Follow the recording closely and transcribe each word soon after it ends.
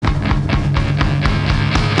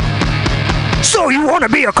you want to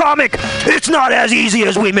be a comic? It's not as easy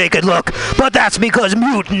as we make it look, but that's because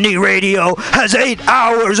Mutiny Radio has 8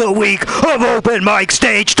 hours a week of open mic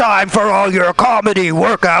stage time for all your comedy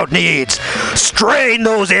workout needs. Strain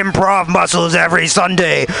those improv muscles every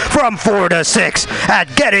Sunday from 4 to 6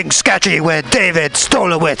 at Getting Sketchy with David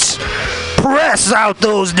Stolowitz. Press out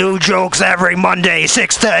those new jokes every Monday,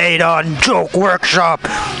 6 to 8 on Joke Workshop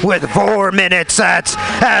with 4-minute sets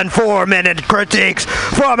and 4-minute critiques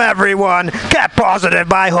from everyone. Get Positive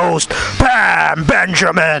by host Pam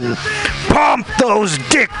Benjamin. Pump those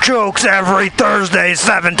dick jokes every Thursday,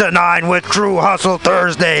 7 to 9 with True Hustle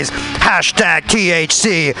Thursdays. Hashtag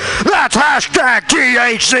THC. That's hashtag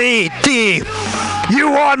THC.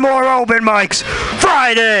 You want more open mics?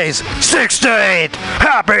 Fridays, 6 to 8.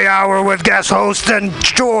 Happy hour with guest host and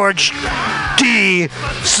George D.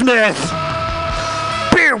 Smith.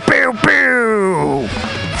 Pew, pew, pew.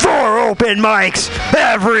 4 open mics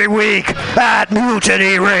every week at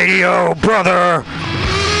Mutiny Radio, brother.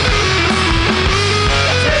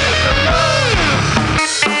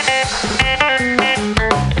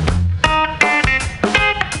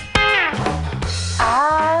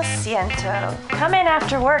 Asiento. Come in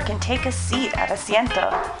after work and take a seat at Asiento,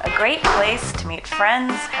 a great place to meet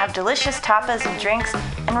friends, have delicious tapas and drinks,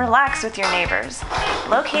 and relax with your neighbors.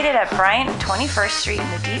 Located at Bryant and 21st Street in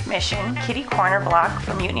the Deep Mission, kitty corner block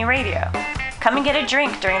from Mutiny Radio. Come and get a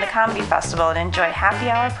drink during the comedy festival and enjoy happy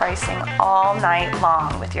hour pricing all night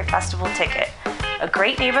long with your festival ticket. A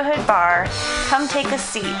great neighborhood bar. Come take a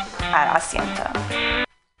seat at Asiento.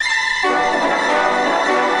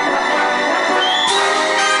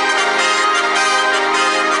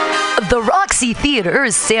 The Roxy Theater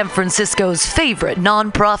is San Francisco's favorite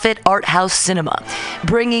nonprofit art house cinema,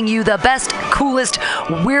 bringing you the best, coolest,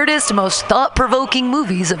 weirdest, most thought-provoking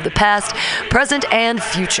movies of the past, present, and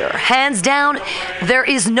future. Hands down, there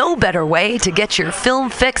is no better way to get your film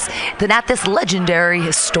fix than at this legendary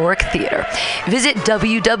historic theater. Visit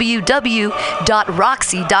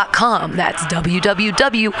www.roxy.com. That's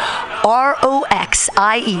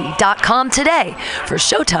www.roxie.com today for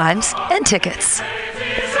showtimes and tickets.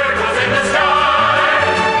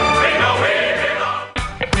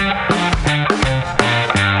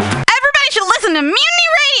 Everybody should listen to Mutiny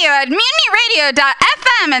Radio at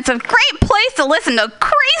mutinyradio.fm. It's a great place to listen to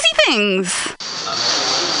crazy things.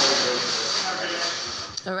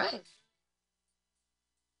 All right.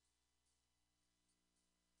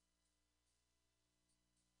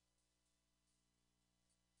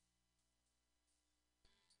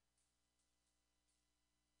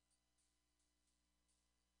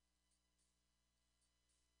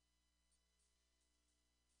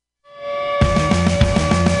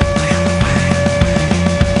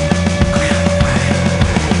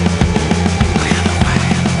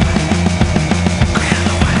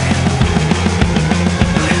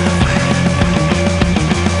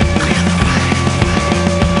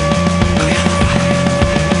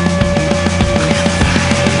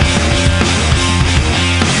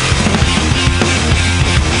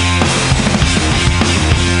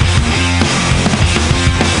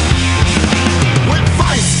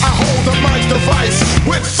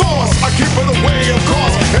 With force, I keep it away, of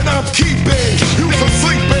course, and I'm keeping you from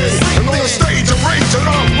sleeping. And on the stage of rage, and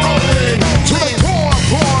I'm rolling to the pour,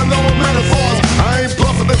 no metaphors. I ain't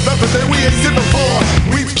bluffing, there's nothing that we ain't seen before.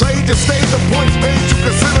 We played the stage, the points made, you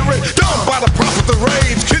consider it done by the prophet of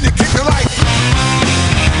rage. Can you keep your life?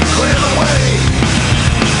 Clear the way,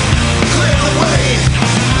 clear the way,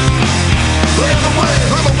 clear the way,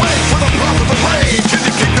 clear the way for the prophet of rage. Can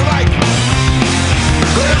you keep your life?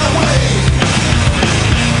 Clear the way.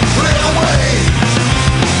 Clear the way,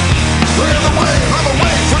 clear the way, clear the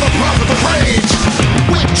way for the prophet of rage.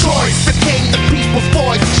 With choice became the people's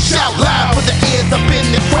voice. Shout loud for the ears up in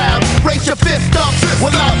the crowd. Raise your fist up,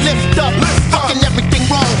 well I'll lift up. Fucking everything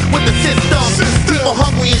wrong with the system. People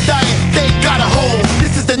hungry and dying, they got a hold.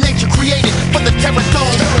 This is the nature created for the terror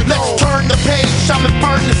zone. Let's turn the page, shaman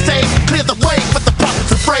burn the stage. Clear the way for the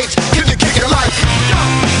prophets of rage. Can you kick it like?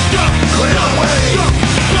 Clear the way.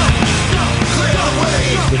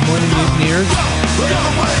 Good morning, mutineers.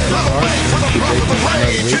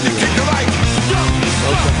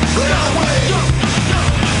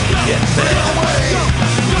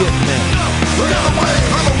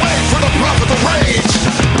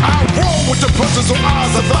 I roll with the punches so I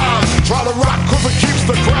survive. Try to rock cause it keeps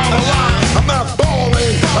the crowd alive. I'm not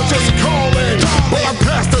balling, I'm just calling. Well, I'm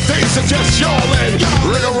past the days of just yawling.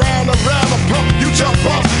 Ring around the pump, you jump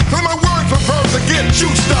up. Then my words prefer to get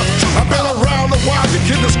juiced up. I've been around a while, you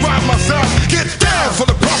can describe myself. Get down for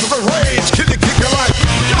the prophet of rage. Can you kick your life?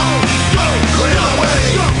 Clear the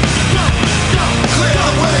way. Clear the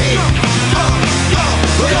way.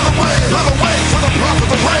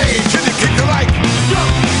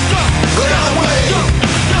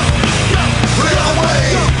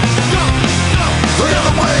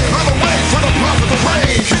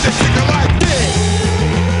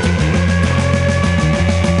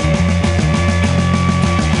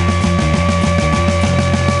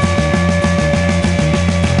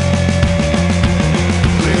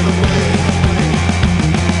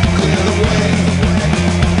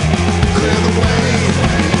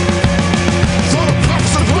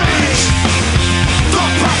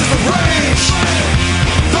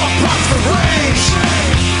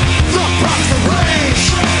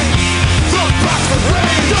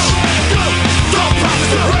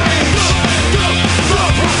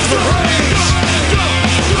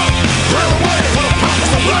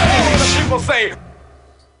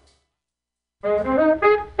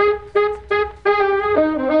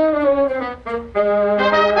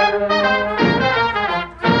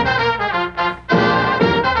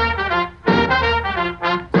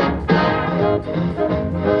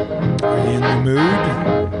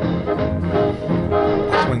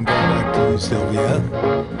 song, Sylvia.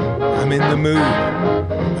 I'm in the mood.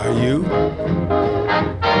 Are you?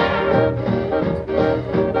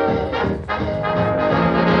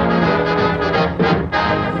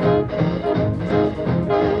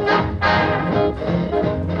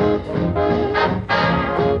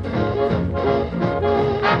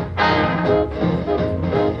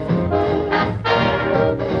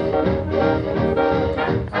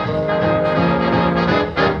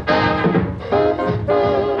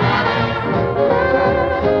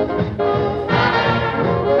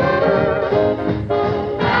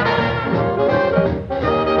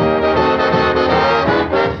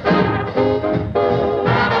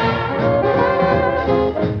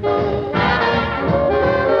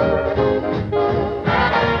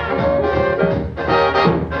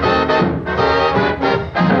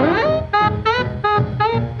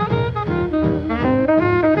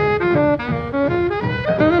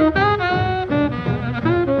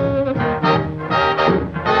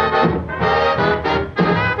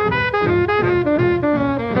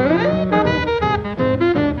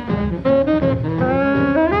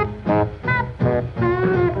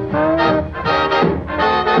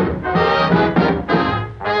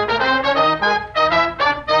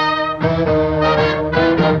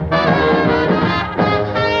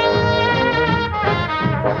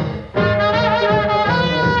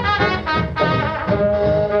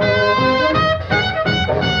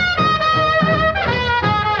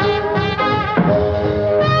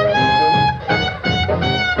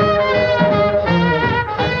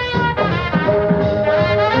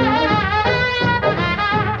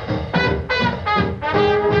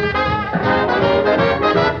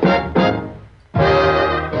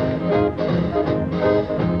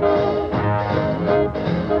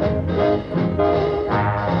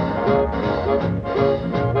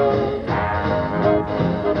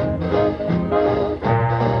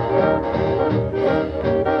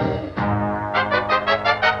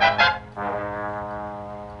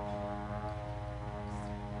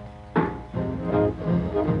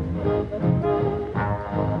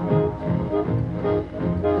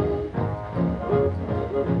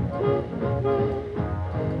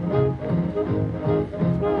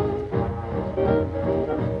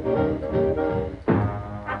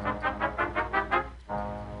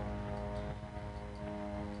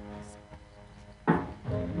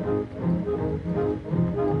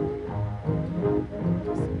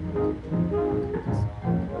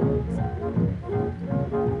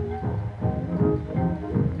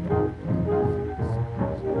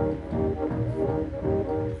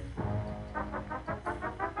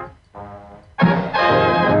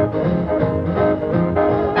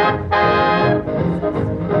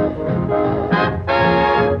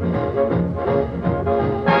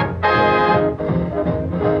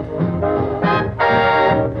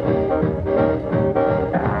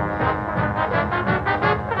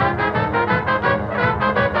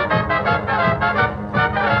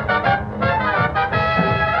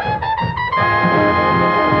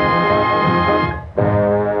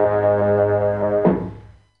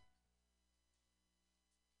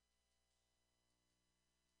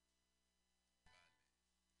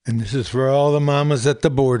 And this is for all the mamas at the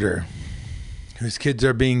border whose kids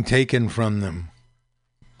are being taken from them.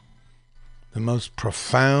 The most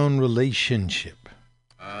profound relationship.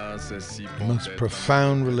 The most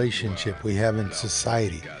profound relationship we have in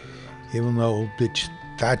society. Even though old bitch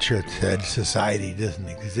Thatcher said society doesn't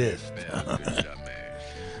exist.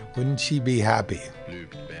 Wouldn't she be happy?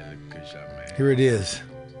 Here it is.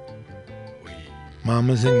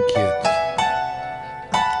 Mamas and kids.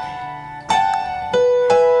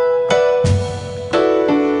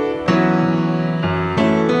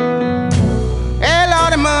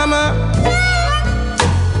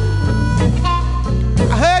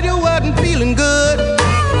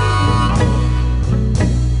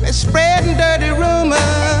 Spreading dirty rumors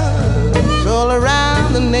all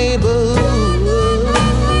around the neighborhood.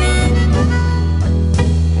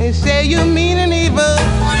 They say you mean and evil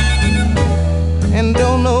and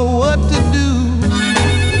don't know what to do.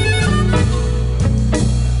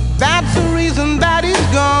 That's the reason that he's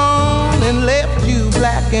gone and left you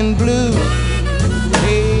black and blue.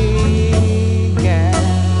 Hey, guy.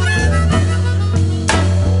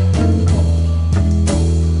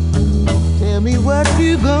 Tell me what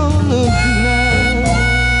you gonna do now.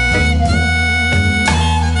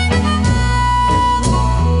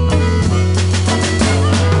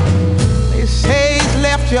 They say he's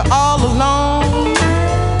left you all alone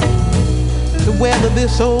to weather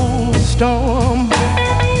this old storm.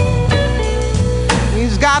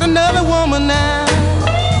 He's got another woman now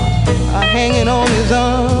hanging on his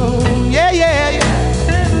arm. Yeah, yeah, yeah.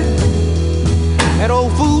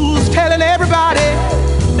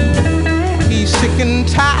 and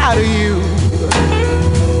tired of you.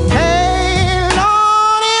 Hey,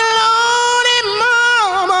 Lordy, Lordy,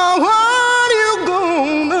 Mama, what you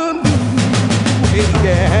gonna do? Hey,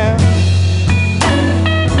 yeah.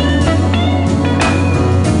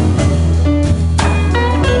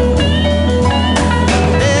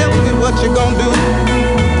 Tell me what you gonna do.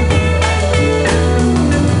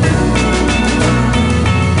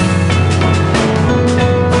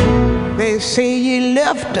 Say you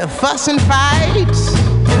left to fuss and fight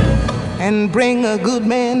and bring a good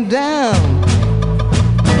man down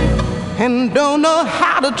and don't know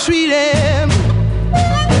how to treat him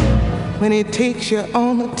when he takes you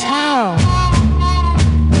on the town.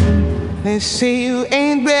 They say you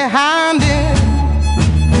ain't behind him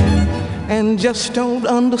and just don't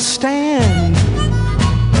understand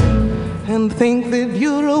and think that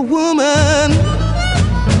you're a woman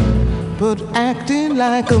but acting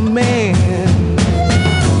like a man.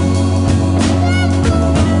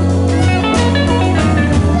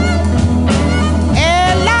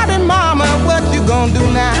 Hey, Lottie Mama, what you gonna do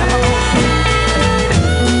now?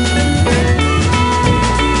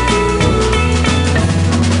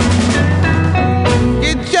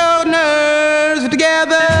 Get your nerves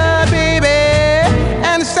together, baby,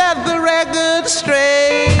 and set the record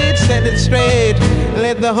straight. Set it straight.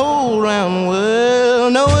 Let the whole round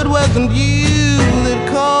world know it wasn't you that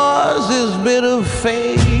caused this bit of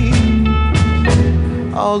fate.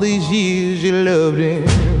 All these years you loved him,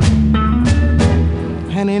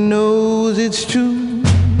 and he knows it's true.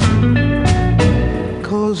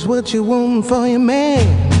 'Cause what you want for your man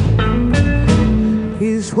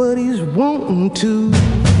is what he's wanting to.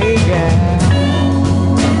 Hey, guy.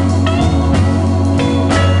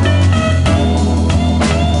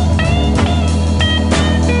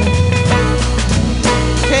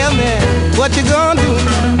 Tell me what you gonna do.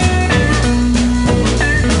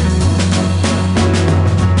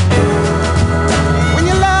 When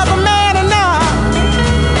you love a man enough,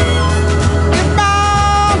 you're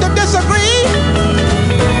bound to disagree.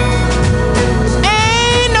 'Cause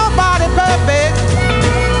ain't nobody perfect,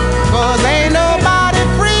 'cause ain't nobody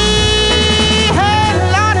free. Hey,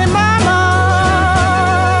 Lordy Mama,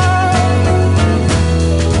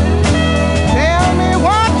 tell me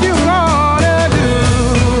what you gonna do.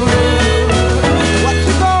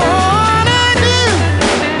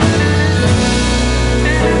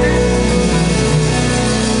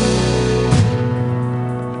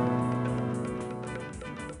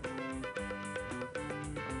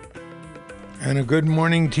 And a good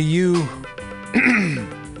morning to you,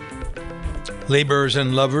 laborers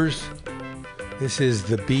and lovers. This is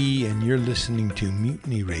the Bee, and you're listening to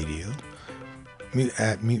Mutiny Radio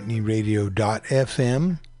at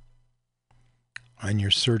MutinyRadio.fm on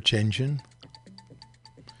your search engine.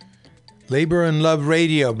 Labor and Love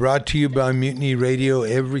Radio, brought to you by Mutiny Radio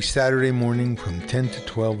every Saturday morning from 10 to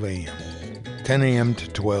 12 a.m. 10 a.m. to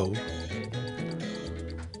 12.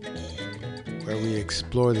 Where we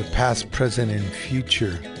explore the past, present, and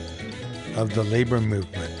future of the labor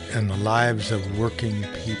movement and the lives of working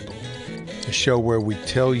people. A show where we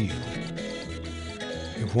tell you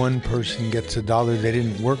if one person gets a dollar they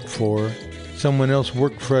didn't work for, someone else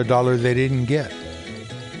worked for a dollar they didn't get.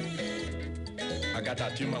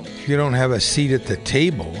 If you don't have a seat at the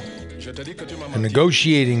table, a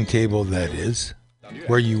negotiating table that is,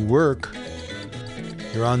 where you work,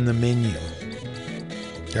 you're on the menu.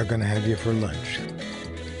 They're going to have you for lunch.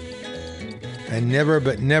 And never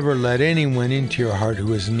but never let anyone into your heart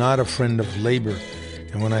who is not a friend of labor.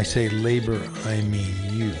 And when I say labor, I mean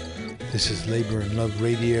you. This is Labor and Love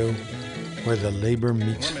Radio, where the labor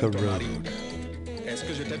meets the road.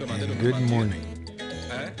 And good morning.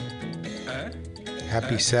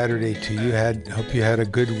 Happy Saturday to you. Hope you had a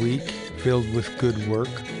good week filled with good work.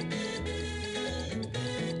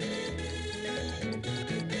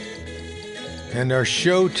 And our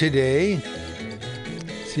show today,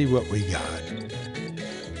 see what we got.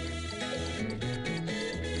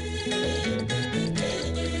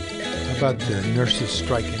 How about the nurses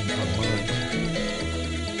strike in Vermont?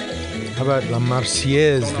 How about La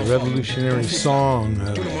Marseillaise, the revolutionary song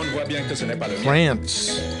of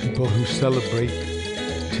France? People who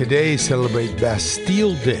today celebrate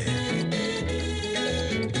Bastille Day.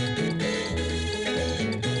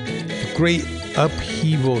 The great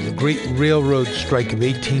upheaval, the great railroad strike of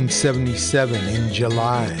 1877 in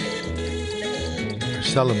July. We're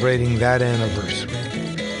celebrating that anniversary.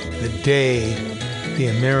 The day the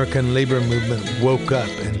American labor movement woke up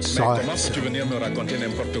and saw itself.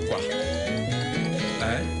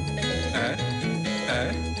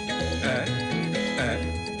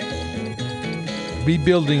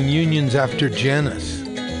 Rebuilding unions after Janus.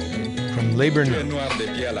 from Labor Notes.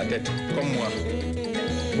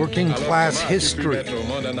 Working class history. What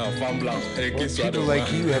people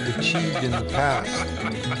like you have achieved in the past.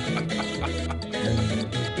 And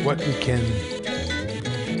what we can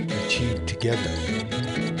achieve together.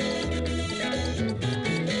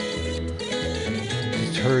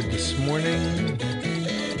 Just heard this morning.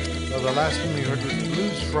 Well, the last one we heard was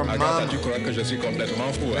Blues from Mama.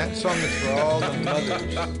 That song is for all the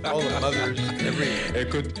mothers everywhere.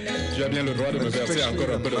 Écoute, tu as bien le droit de me verser encore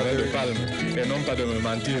un peu de vin de palme et non pas de me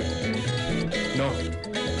mentir. Non,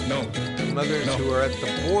 non. The mothers who are at the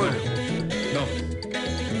border. Non.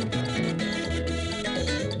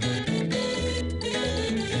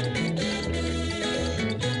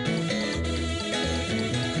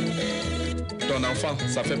 Ton enfant,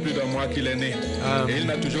 ça fait plus d'un mois qu'il est né. Et il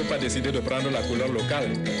n'a toujours pas décidé de prendre la couleur locale.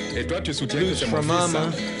 Et toi, tu soutiens que c'est mon fils,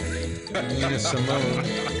 hein? Nina Simone.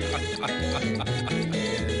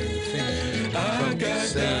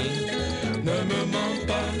 Agatha, ne me mens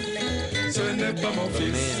pas, ce n'est pas mon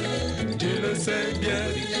fils. Tu le sais bien,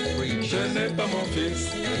 je n'ai pas mon fils.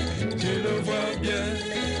 Tu le vois bien,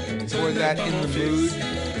 ce n'est pas mon fils.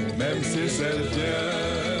 Même si c'est le Dieu.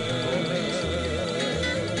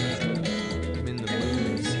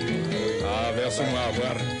 Verse-moi à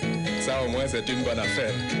voir. Ça au moins c'est une bonne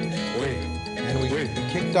affaire. Oui. And we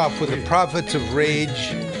kicked off with the Prophets of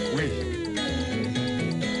Rage. Oui.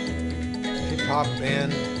 Hip-hop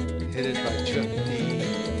band headed by Chuck D.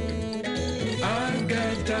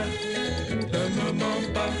 Agatha, ne me mens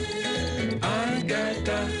pas.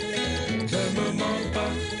 Agatha, ne me mens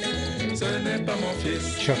pas. Ce n'est pas mon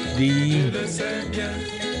fils. Chuck D. Tu le sais bien.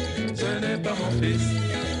 Ce n'est pas mon fils.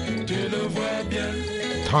 Tu le vois bien.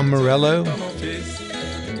 Tom Morello.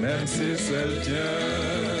 Même si c'est le tien.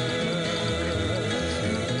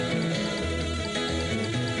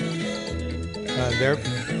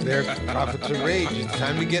 They're Prophets of Rage. It's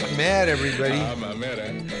time to get mad, everybody. Ma mère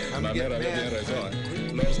avait bien raison.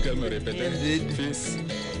 Lorsqu'elle me répétait, fils,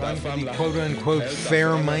 ta femme là, quote-unquote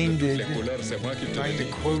fair-minded, trying to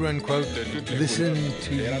quote-unquote listen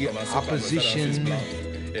to the opposition.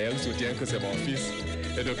 Et elle soutient que c'est mon fils.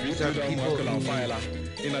 Et depuis plus d'un mois que l'enfant est là,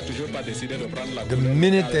 il n'a toujours pas décidé de prendre la couleur. The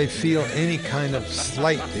minute they feel any kind of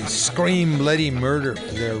slight, they scream bloody murder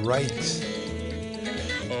for their rights.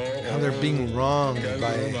 How they're being wronged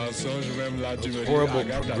by those horrible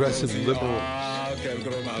progressive liberals.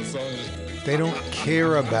 They don't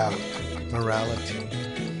care about morality.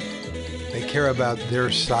 They care about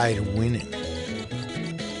their side winning.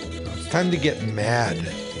 It's time to get mad.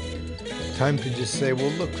 Time to just say,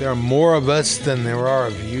 well, look, there are more of us than there are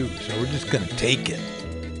of you, so we're just going to take it.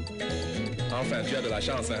 Enfin, tu as de la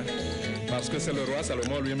chance, hein? Parce que c'est le roi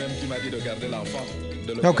Salomon lui-même qui m'a dit de garder l'enfant,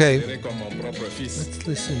 de le considérer comme mon propre fils. Let's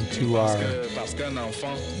listen to our parce qu'un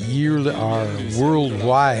enfant, our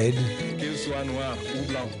worldwide. Qu'il soit noir ou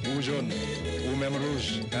blanc ou jaune ou même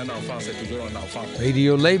rouge, un enfant c'est toujours un enfant.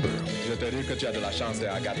 Radio Labor. Je te dis que tu as de la chance,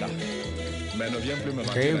 Agatha. Mais ne viens plus me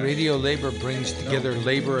mentir. Okay, Radio Labor brings together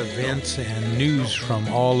labor events and news from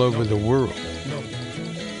all over the world.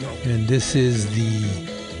 And this is the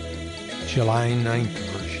July 9th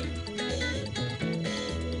version.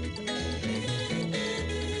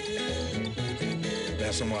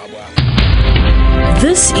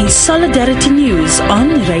 This is Solidarity News on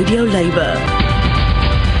Radio Labor.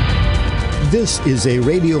 This is a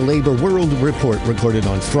Radio Labor World Report recorded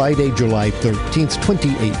on Friday, July 13th,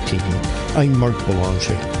 2018. I'm Mark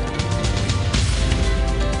Boulanger.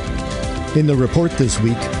 In the report this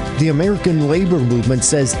week, the American labor movement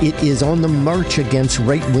says it is on the march against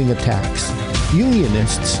right-wing attacks.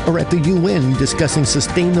 Unionists are at the UN discussing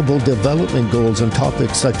sustainable development goals on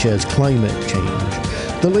topics such as climate change.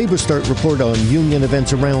 The Labor Start report on union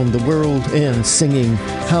events around the world and singing,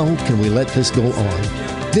 How Can We Let This Go On?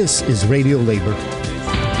 This is Radio Labor.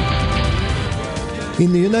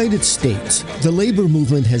 In the United States, the labor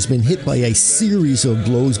movement has been hit by a series of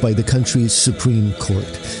blows by the country's Supreme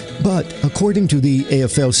Court. But according to the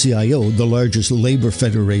AFL-CIO, the largest labor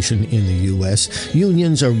federation in the U.S.,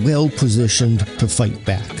 unions are well positioned to fight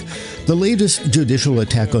back. The latest judicial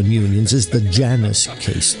attack on unions is the Janus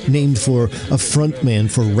case, named for a frontman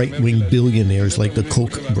for right-wing billionaires like the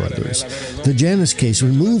Koch brothers. The Janus case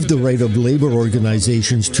removed the right of labor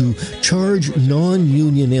organizations to charge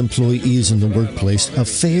non-union employees in the workplace a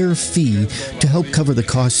fair fee to help cover the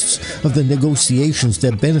costs of the negotiations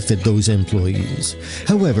that benefit those employees.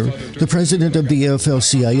 However, the president of the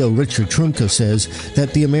AFL-CIO, Richard Trumka, says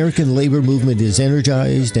that the American labor movement is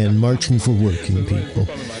energized and marching for working people.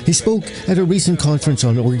 He spoke at a recent conference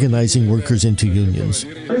on organizing workers into unions.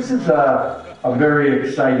 This is a very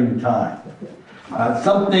exciting time.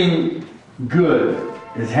 Something good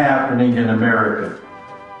is happening in America.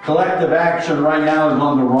 Collective action right now is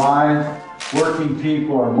on the rise. Working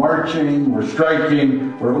people are marching, we're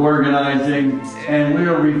striking, we're organizing, and we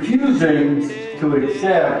are refusing to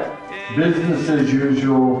accept business as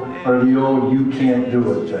usual or the old you can't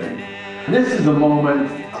do it thing. This is a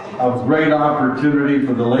moment of great opportunity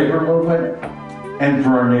for the labor movement and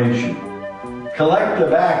for our nation.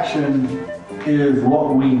 Collective action is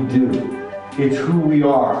what we do. It's who we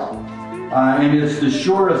are. And it's the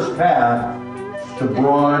shortest path to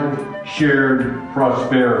broad, shared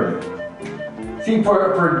prosperity. See,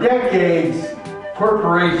 for decades,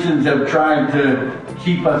 corporations have tried to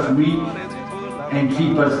keep us weak and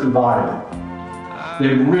keep us divided.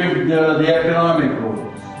 They've rigged the economic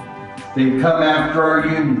rules. They've come after our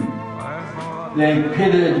union. They've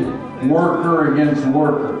pitted worker against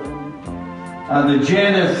worker. The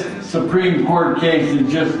Janus Supreme Court case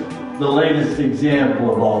is just the latest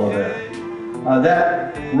example of all of that.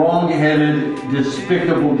 That wrong-headed,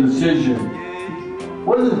 despicable decision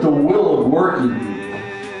wasn't the will of working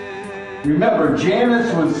people. Remember,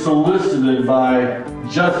 Janus was solicited by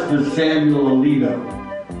Justice Samuel Alito,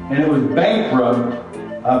 and it was bankrupt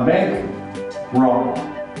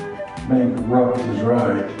is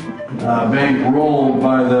right, bankrolled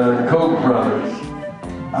by the Koch brothers.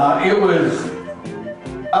 It was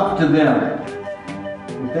up to them.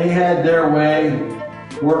 If they had their way,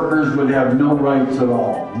 workers would have no rights at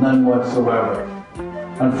all, none whatsoever.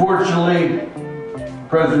 Unfortunately,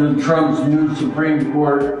 President Trump's new Supreme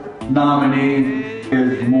Court nominee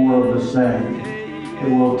is more of the same. It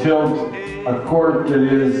will tilt a court that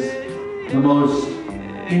is the most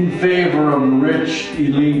in favor of the rich,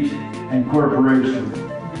 elite, and corporations.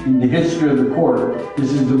 In the history of the court,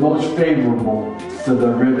 this is the most favorable to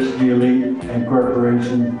the rich, the elite, and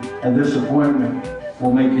corporations, and this appointment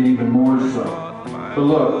will make it even more so. But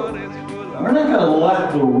look, we're not going to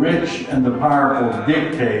let the rich and the powerful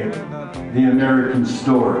dictate the American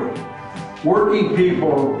story. Working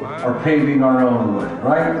people are paving our own way,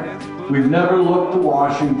 right? We've never looked to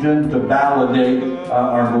Washington to validate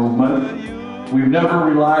our movement. We've never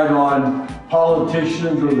relied on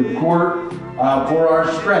politicians or the court for our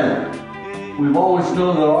strength. We've always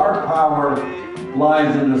known that our power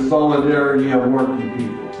lies in the solidarity of working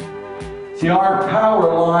people. See, our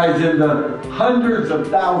power lies in the hundreds of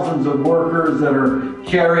thousands of workers that are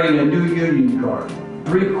carrying a new union card.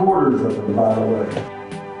 3/4 of them, by the way,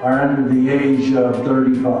 are under the age of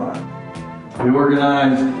 35. We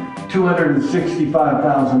organized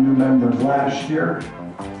 265,000 new members last year,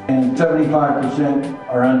 and 75%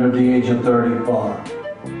 are under the age of 35.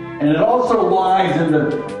 And it also lies in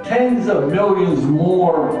the tens of millions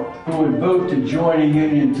more who would vote to join a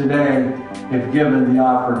union today if given the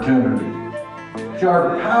opportunity. See,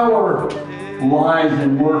 our power lies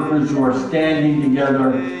in workers who are standing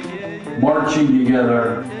together, marching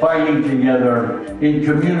together, fighting together in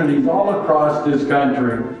communities all across this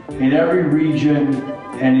country, in every region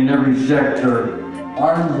and in every sector,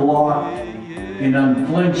 arms locked in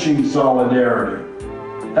unflinching solidarity.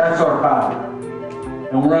 That's our power.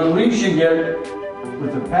 And we're unleashing it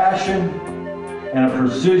with a passion and a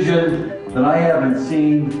precision that I haven't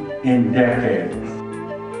seen in decades.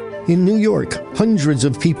 In New York, hundreds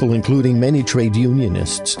of people, including many trade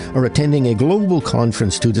unionists, are attending a global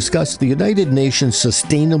conference to discuss the United Nations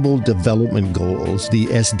Sustainable Development Goals, the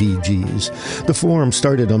SDGs. The forum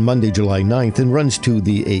started on Monday, July 9th and runs to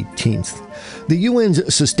the 18th. The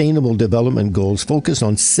UN's Sustainable Development Goals focus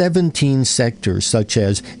on 17 sectors such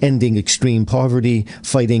as ending extreme poverty,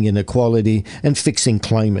 fighting inequality, and fixing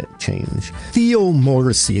climate change. Theo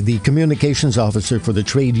Morrissey, the communications officer for the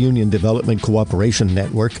Trade Union Development Cooperation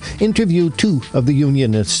Network, interviewed two of the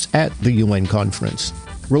unionists at the UN conference.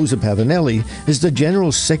 Rosa Pavanelli is the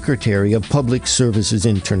General Secretary of Public Services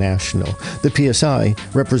International. The PSI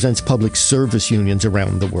represents public service unions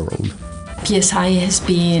around the world. PSI has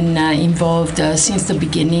been involved since the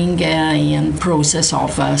beginning in process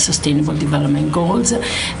of Sustainable Development Goals,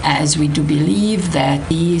 as we do believe that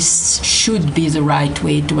this should be the right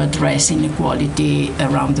way to address inequality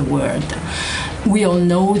around the world. We all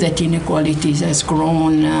know that inequality has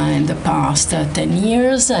grown in the past 10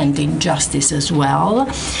 years, and injustice as well.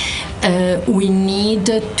 We need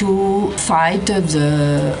to fight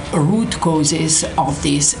the root causes of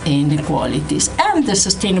these inequalities, and the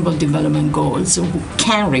Sustainable Development Goals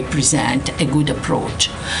can represent a good approach.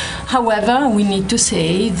 However, we need to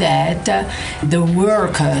say that the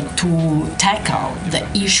work to tackle the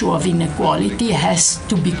issue of inequality has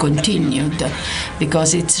to be continued,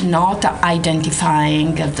 because it's not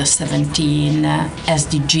identifying the 17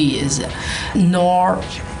 SDGs, nor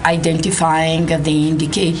identifying the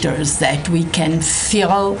indicators that we can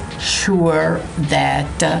feel sure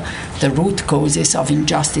that the root causes of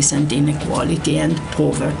injustice and inequality and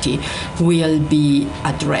poverty will be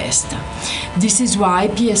addressed. This is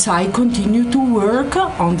why PSI continue to work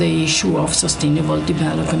on the issue of sustainable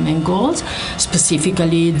development goals,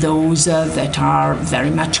 specifically those that are very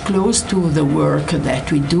much close to the work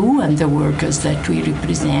that we do and the workers that we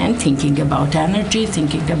represent, thinking about energy,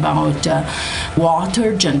 thinking about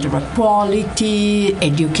water, gender equality,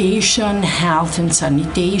 education, health and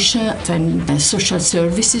sanitation, and social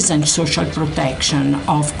services and social protection,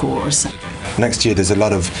 of course. Next year, there's a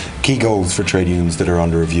lot of key goals for trade unions that are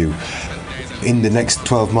under review. In the next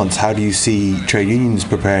 12 months, how do you see trade unions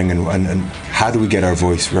preparing, and how do we get our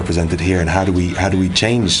voice represented here, and how do we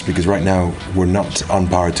change? Because right now we're not on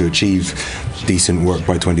par to achieve decent work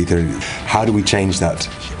by 2030. How do we change that,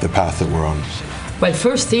 the path that we're on? Well,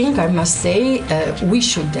 first thing I must say, we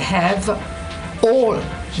should have all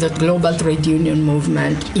the global trade union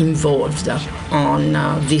movement involved on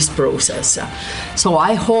this process. So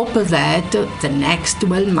I hope that the next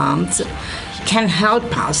 12 months can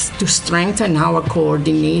help us to strengthen our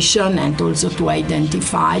coordination and also to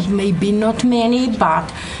identify maybe not many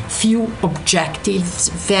but few objectives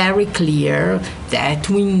very clear that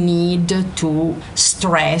we need to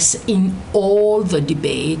stress in all the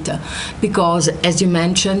debate, because as you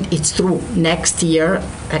mentioned, it's true, next year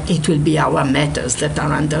it will be our matters that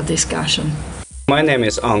are under discussion. My name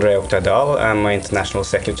is Andre Oktadal. I'm an international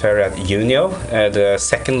secretary at Unio, the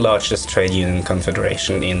second largest trade union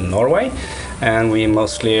confederation in Norway. And we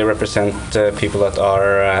mostly represent people that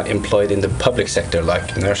are employed in the public sector,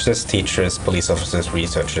 like nurses, teachers, police officers,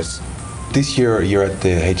 researchers. This year you're at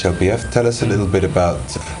the HLPF. Tell us a little bit about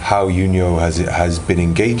how Unio has been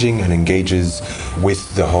engaging and engages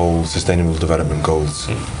with the whole Sustainable Development Goals.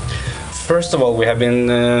 First of all, we have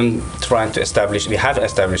been trying to establish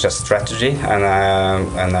a strategy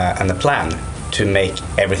and a plan to make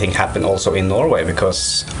everything happen also in Norway,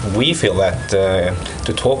 because we feel that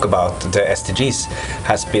to talk about the SDGs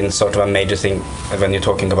has been sort of a major thing when you're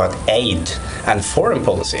talking about aid and foreign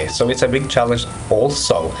policy. So it's a big challenge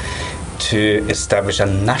also to establish a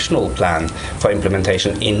national plan for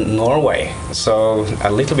implementation in Norway. So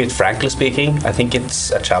a little bit frankly speaking, I think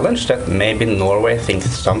it's a challenge that maybe Norway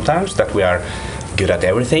thinks sometimes that we are good at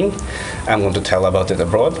everything and want to tell about it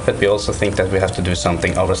abroad, but we also think that we have to do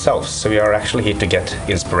something ourselves. So we are actually here to get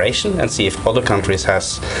inspiration and see if other countries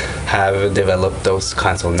have developed those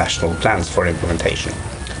kinds of national plans for implementation.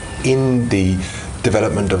 In the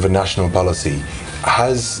development of a national policy,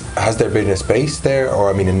 has there been a space there,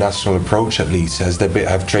 or a national approach at least?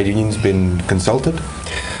 Have trade unions been consulted?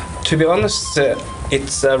 To be honest,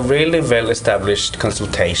 it's a really well-established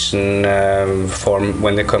consultation form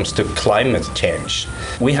when it comes to climate change.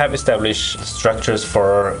 We have established structures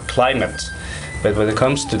for climate, but when it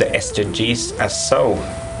comes to the SDGs as so,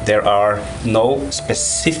 there are no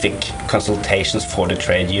specific consultations for the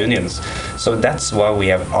trade unions. So that's why we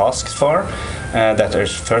have asked for that there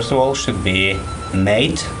first of all should be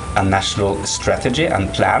made a national strategy and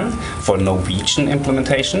plan for Norwegian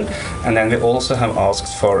implementation, and then we also have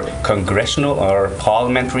asked for congressional or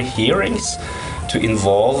parliamentary hearings to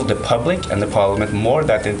involve the public and the parliament more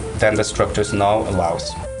than the structures now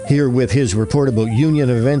allows. Here with his report about union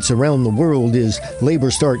events around the world is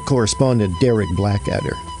Labour Start correspondent Derek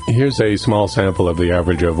Blackadder. Here's a small sample of the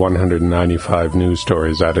average of 195 news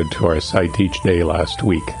stories added to our site each day last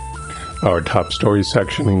week. Our top stories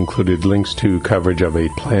section included links to coverage of a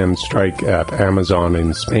planned strike at Amazon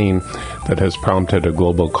in Spain that has prompted a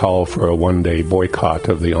global call for a one-day boycott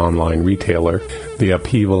of the online retailer, the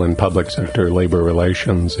upheaval in public sector labor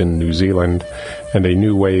relations in New Zealand, and a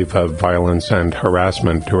new wave of violence and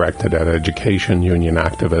harassment directed at education union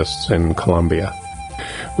activists in Colombia.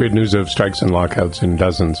 We had news of strikes and lockouts in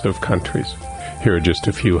dozens of countries. Here are just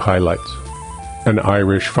a few highlights. An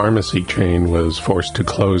Irish pharmacy chain was forced to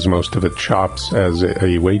close most of its shops as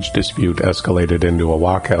a wage dispute escalated into a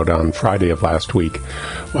walkout on Friday of last week,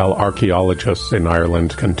 while archaeologists in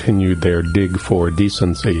Ireland continued their Dig for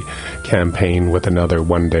Decency campaign with another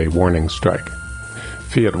one-day warning strike.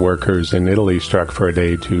 Fiat workers in Italy struck for a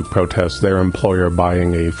day to protest their employer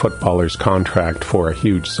buying a footballer's contract for a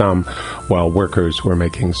huge sum, while workers were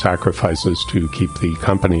making sacrifices to keep the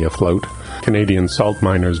company afloat. Canadian salt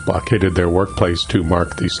miners blockaded their workplace to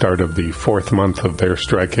mark the start of the fourth month of their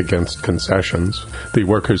strike against concessions. The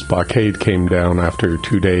workers' blockade came down after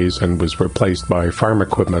 2 days and was replaced by farm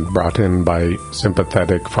equipment brought in by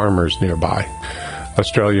sympathetic farmers nearby.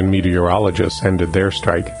 Australian meteorologists ended their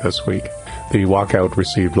strike this week. The walkout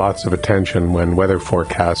received lots of attention when weather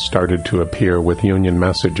forecasts started to appear with union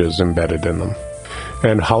messages embedded in them.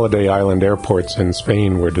 And holiday island airports in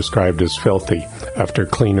Spain were described as filthy after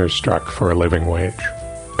cleaners struck for a living wage.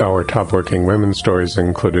 Our top working women's stories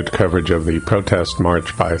included coverage of the protest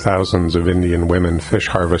march by thousands of Indian women fish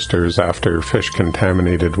harvesters after fish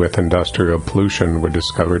contaminated with industrial pollution were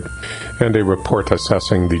discovered, and a report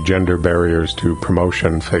assessing the gender barriers to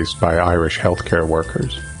promotion faced by Irish healthcare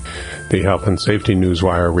workers. The Health and Safety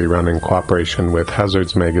Newswire, rerun in cooperation with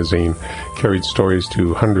Hazards magazine, carried stories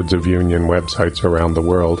to hundreds of union websites around the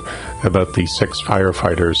world about the 6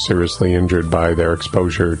 firefighters seriously injured by their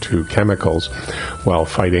exposure to chemicals while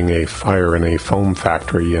fighting a fire in a foam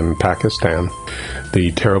factory in Pakistan,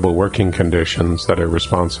 the terrible working conditions that are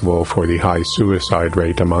responsible for the high suicide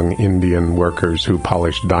rate among Indian workers who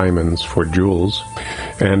polish diamonds for jewels,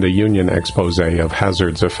 and a union expose of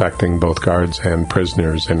hazards affecting both guards and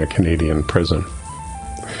prisoners in a Canadian prison.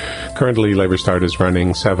 Currently, LaborStart is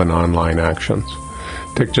running 7 online actions.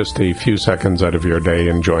 Take just a few seconds out of your day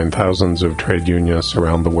and join thousands of trade unionists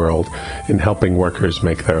around the world in helping workers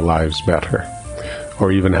make their lives better,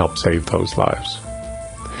 or even help save those lives.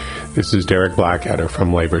 This is Derek Blackadder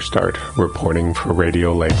from LaborStart, reporting for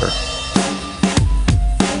Radio Labor.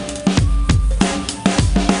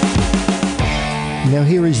 Now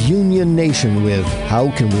here is Union Nation with How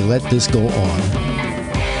Can We Let This Go On?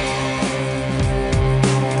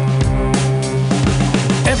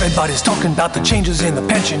 Everybody's talking about the changes in the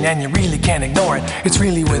pension, and you really can't ignore it. It's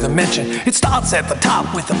really worth a mention. It starts at the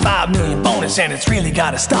top with a $5 million bonus, and it's really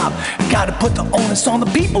gotta stop. Gotta put the onus on the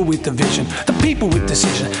people with the vision, the people with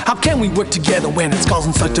decision. How can we work together when it's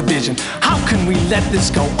causing such division? How can we let this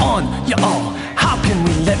go on, y'all? How can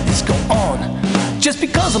we let this go on? Just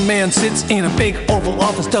because a man sits in a big Oval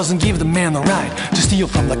Office doesn't give the man the right to steal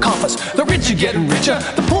from the coffers. The rich are getting richer,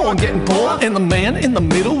 the poor are getting poorer, and the man in the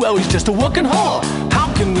middle, well, he's just a working whore.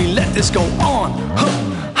 How can we let this go on?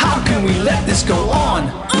 How can we let this go on?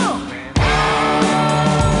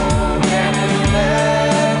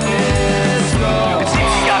 It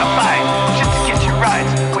seems you gotta fight just to get your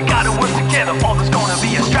rights. We gotta work together or there's gonna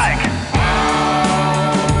be a strike.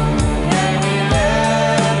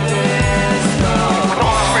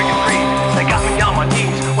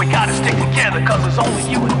 Cause it's only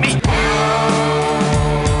you and me. It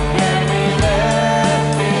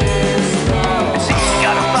seems you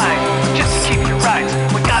gotta fight just to keep your rights.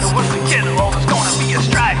 We gotta work together or there's gonna be a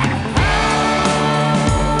strike.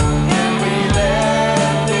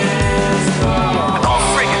 With all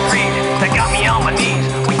the breaking free that got me on my knees,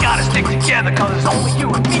 we gotta stick together cause it's only you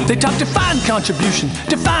and me. They talk defined contribution,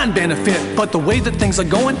 defined benefit, but the way that things are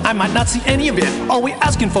going, I might not see any of it. All we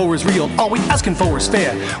asking for is real, all we asking for is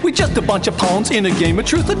fair. We just a bunch of pawns in a game of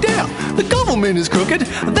truth or dare. The government is crooked,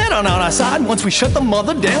 they're not on our side. Once we shut the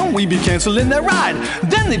mother down, we be canceling their ride.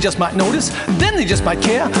 Then they just might notice, then they just might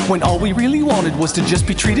care, when all we really wanted was to just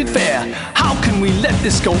be treated fair. How can we let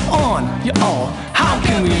this go on, y'all? How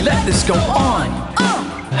can we let this go on?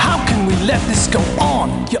 How can we let this go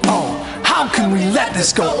on, y'all? How can we let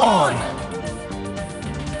this go on?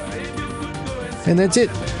 And that's it.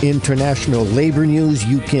 International labor news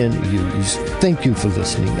you can use. Thank you for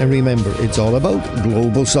listening. And remember, it's all about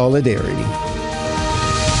global solidarity.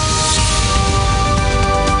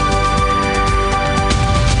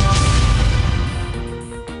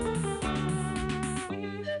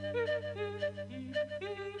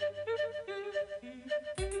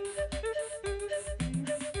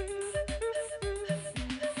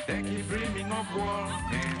 They keep dreaming of war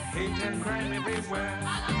and hate and crime everywhere.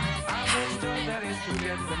 I understood that is to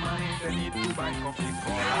get the money they need to buy coffee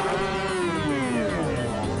for.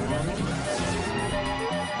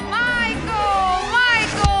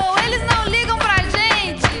 Michael, eles não ligam pra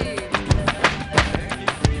gente.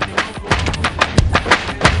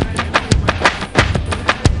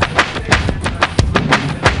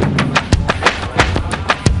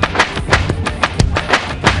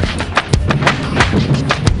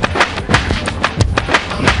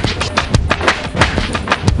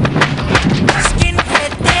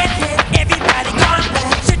 Skinhead, deadhead, everybody gone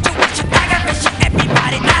bad. Situation, aggravation, everybody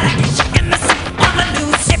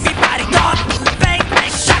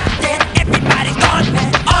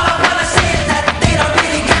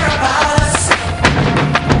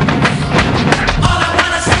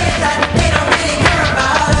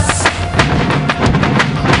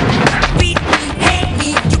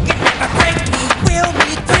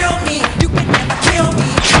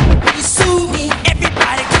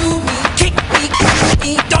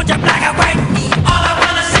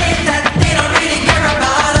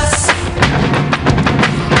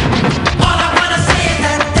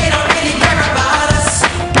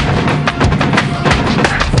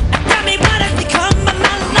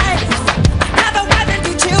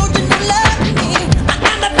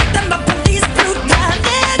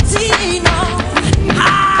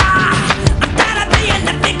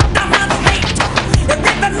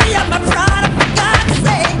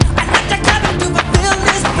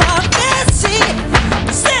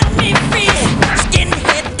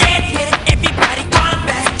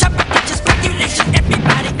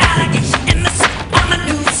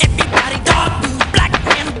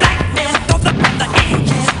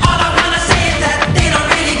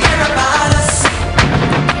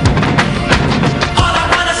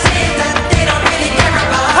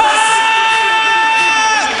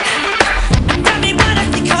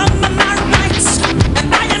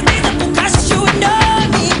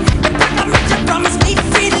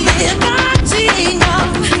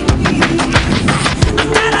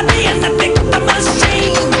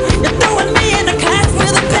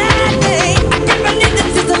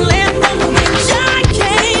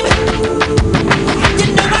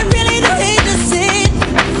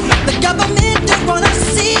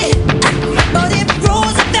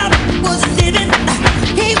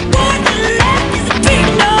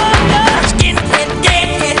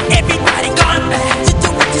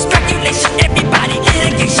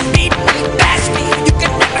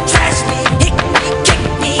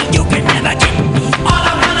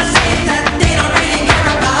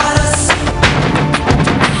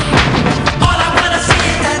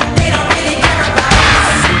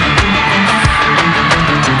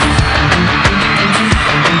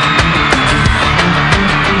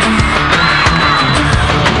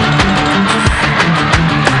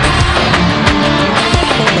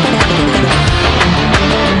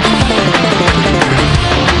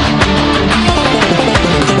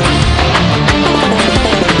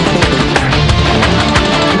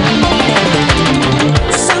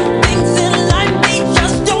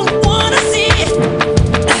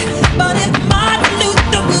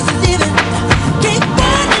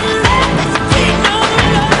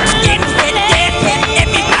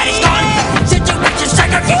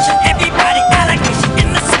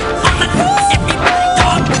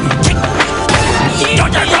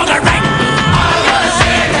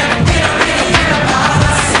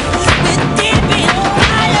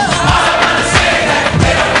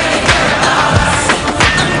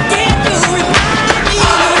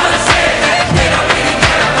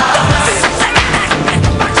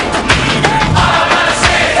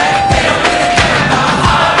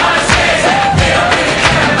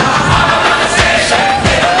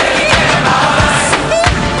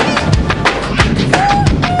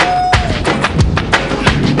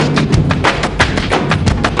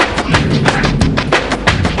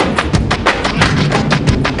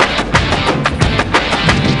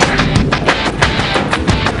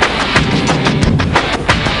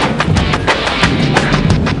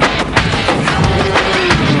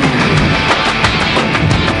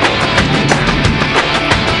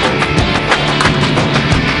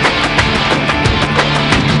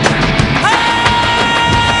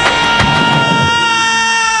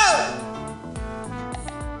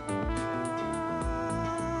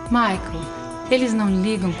Michael, eles não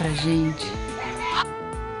ligam pra gente.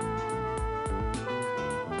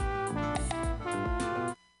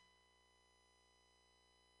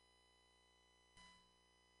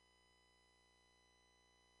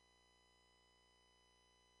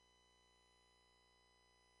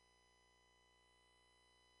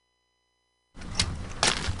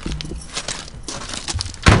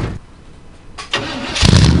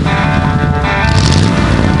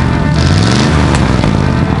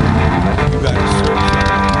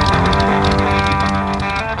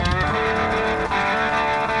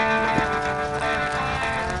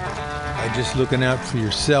 Looking out for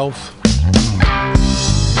yourself,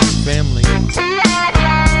 family.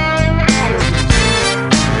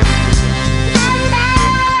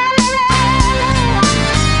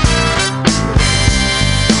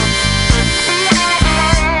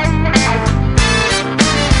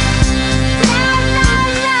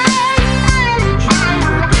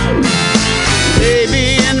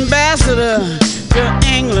 Baby ambassador to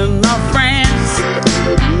England or France,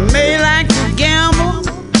 may like to gamble,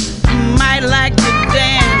 might like to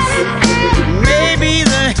dance, maybe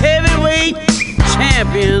the heavyweight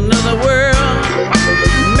champion of the world,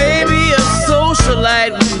 maybe a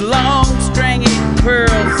socialite with long stringy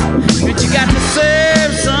pearls, but you got to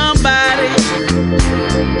serve somebody.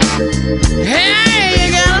 Hey,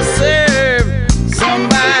 you gotta serve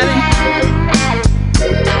somebody.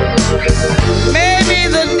 Maybe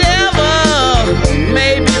the devil,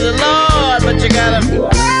 maybe the Lord, but you gotta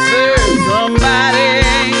serve somebody.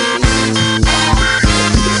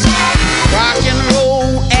 Rock and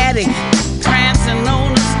roll addict, prancing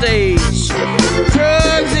on the stage.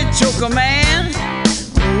 Drugs that choke a man,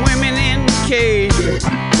 women in the cage.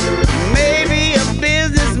 Maybe a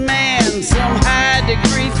businessman, some high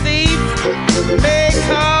degree thief. May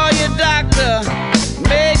call you doctor,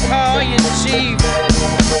 may call you chief.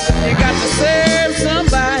 You got to serve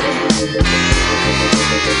somebody.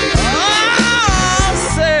 Oh,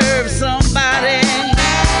 serve somebody.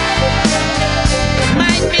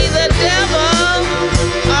 Might be the devil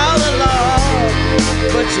or the Lord,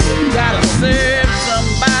 but you gotta serve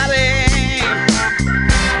somebody.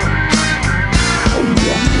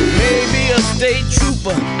 Maybe a state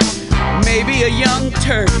trooper, maybe a young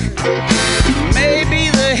Turk, maybe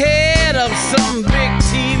the head of some big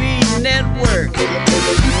TV network,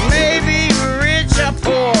 maybe rich or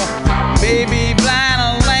poor, maybe blind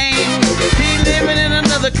or lame. He living in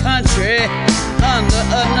another country under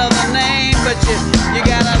another name, but you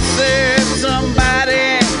gotta serve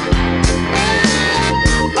somebody.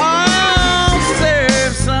 Oh,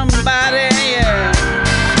 serve somebody. Yeah.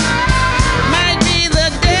 Might be the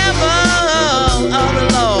devil or the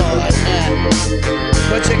Lord,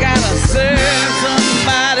 but you gotta serve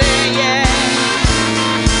somebody. Yeah.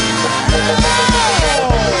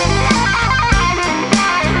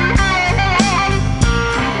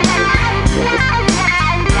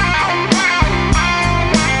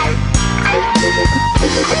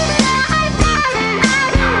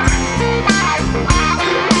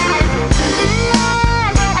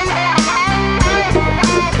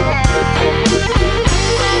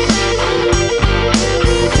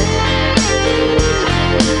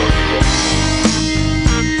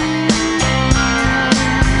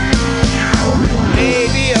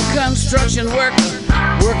 Maybe a construction worker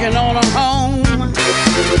working on a home,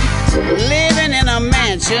 living in a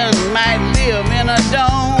mansion, might live in a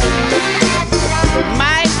dome,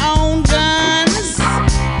 might own guns,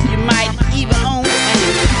 you might even own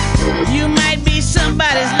tanks, you might be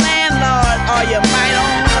somebody's landlord, or you might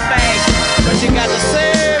own a bank, but you got to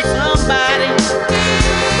serve somebody.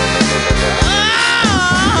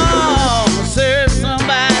 Oh, serve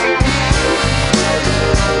somebody.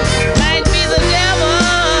 Might be the devil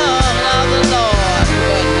or the Lord,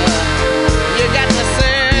 but you got to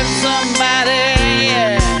serve somebody.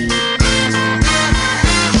 Yeah.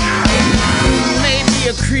 Maybe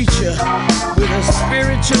a creature with a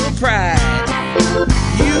spiritual pride.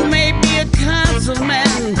 You may be a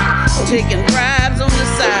councilman taking bribes on the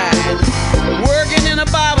side, working in a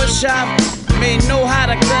barber shop, may know how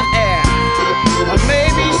to cut hair, or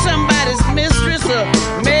maybe somebody's mistress, or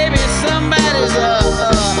maybe somebody's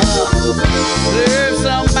serve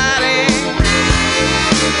somebody.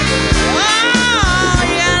 Oh,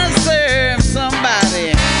 you gotta serve somebody.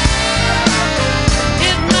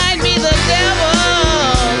 It might be the devil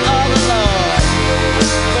or the Lord,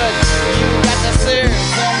 but you got to serve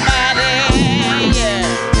somebody. Yeah.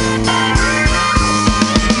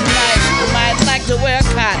 Might like to wear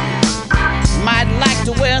cotton, might like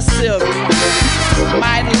to wear silk,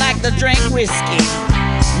 might like to drink whiskey,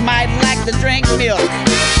 Might like to drink milk.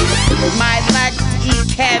 Might like to eat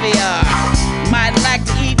caviar. Might like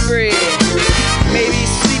to eat bread. Maybe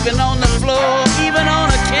sleeping on the floor, even on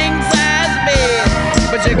a king-size bed.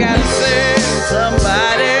 But you gotta serve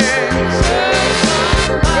somebody.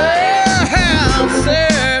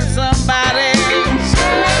 Serve somebody.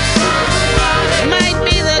 Might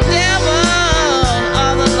be the devil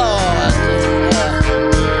or the Lord,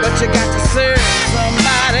 but you got to serve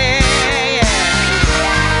somebody.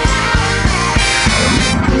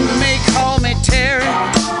 You may call me Terry,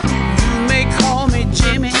 you may call me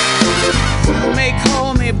Jimmy, you may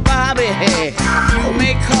call me Bobby, you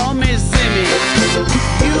may call me Zimmy,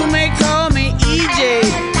 you may call me EJ,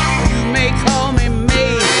 you may call me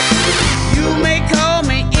May, you may call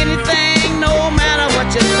me anything, no matter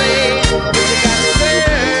what you say. But you gotta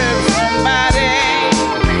serve somebody.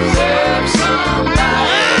 Serve somebody.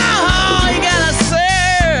 Oh, you gotta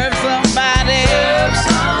serve somebody. Serve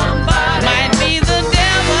somebody. Might be the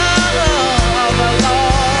devil or the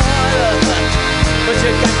Lord, but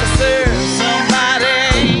you got to serve somebody.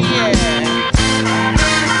 Yeah.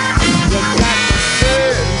 You got to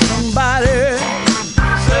serve somebody.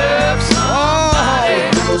 Serve somebody.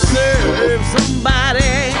 Oh, serve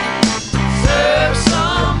somebody. Serve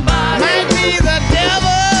somebody. Might be the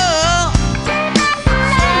devil.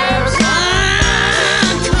 Serve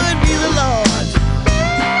somebody. Could be the Lord.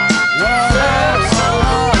 Serve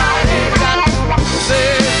somebody. Got to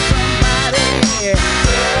serve somebody.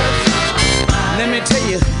 Serve somebody. Let me tell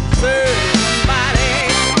you, serve somebody.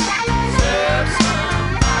 Serve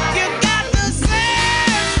somebody. You got to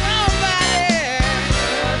serve somebody.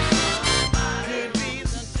 Could be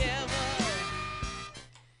the devil.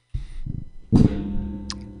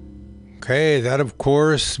 Okay, that of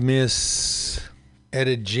course, Miss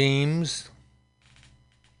Etta James.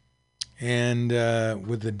 And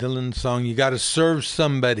with the Dylan song, you got to serve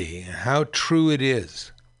somebody. How true it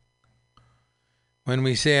is. When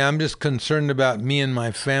we say, I'm just concerned about me and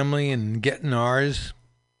my family and getting ours,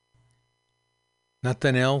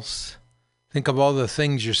 nothing else. Think of all the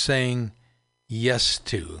things you're saying yes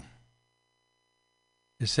to.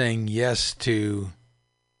 You're saying yes to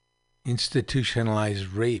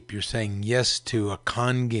institutionalized rape. You're saying yes to a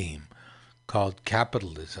con game called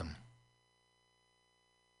capitalism.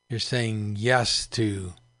 You're saying yes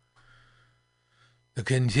to the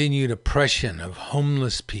continued oppression of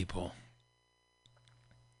homeless people.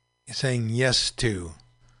 You're saying yes to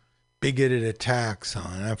bigoted attacks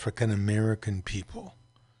on African American people,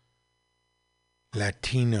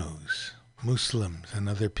 Latinos, Muslims, and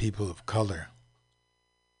other people of color.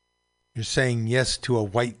 You're saying yes to a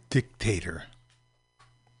white dictator.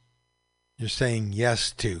 You're saying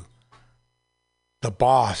yes to the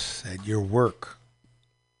boss at your work.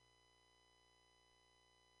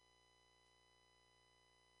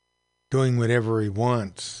 Doing whatever he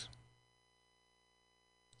wants.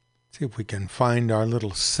 See if we can find our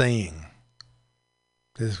little saying.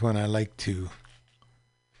 This is one I like to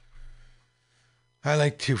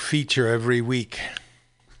feature every week.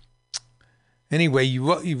 Anyway,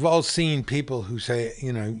 you've all seen people who say,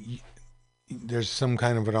 there's some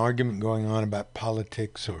kind of an argument going on about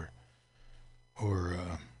politics or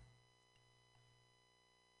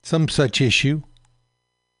some such issue.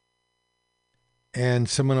 And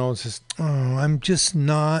someone else says, oh, I'm just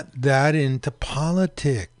not that into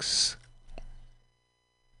politics.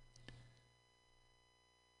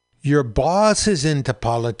 Your boss is into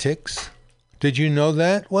politics. Did you know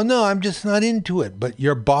that? Well, no, I'm just not into it. But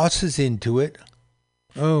your boss is into it.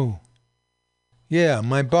 Oh, yeah,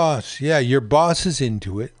 my boss. Yeah, your boss is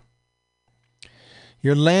into it.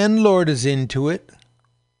 Your landlord is into it.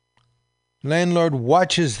 Landlord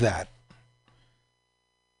watches that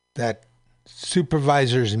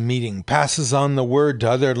supervisor's meeting, passes on the word to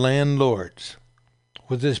other landlords.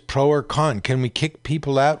 Was this pro or con? Can we kick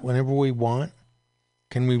people out whenever we want?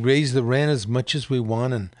 Can we raise the rent as much as we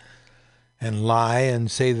want and lie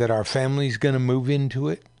and say that our family's going to move into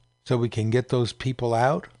it so we can get those people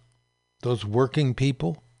out, those working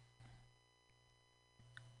people?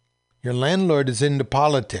 Your landlord is into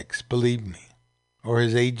politics, believe me, or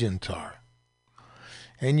his agents are.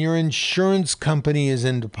 And your insurance company is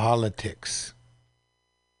into politics.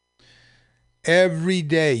 Every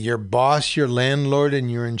day, your boss, your landlord,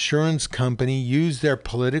 and your insurance company use their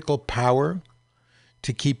political power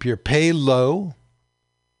to keep your pay low,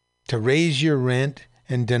 to raise your rent,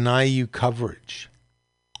 and deny you coverage.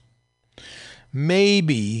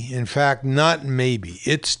 Maybe, in fact, not maybe,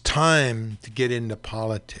 it's time to get into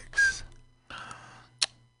politics.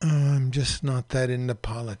 I'm just not that into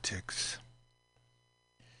politics.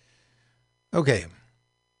 Okay.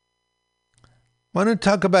 want to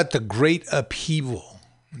talk about the Great Upheaval.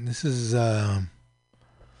 And this is like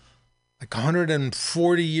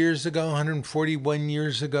 140 years ago, 141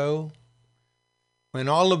 years ago, when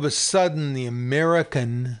all of a sudden the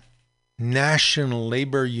American National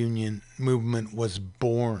Labor Union movement was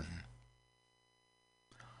born.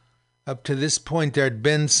 Up to this point, there had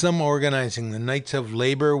been some organizing. The Knights of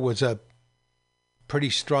Labor was a pretty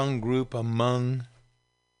strong group among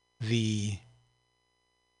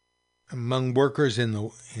workers in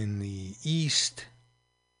the East.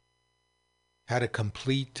 Had a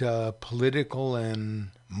complete political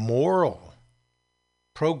and moral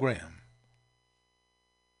program.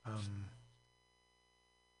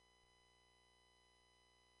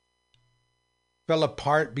 Fell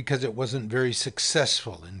apart because it wasn't very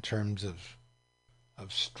successful in terms of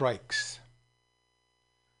strikes.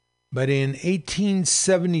 But in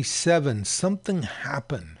 1877, something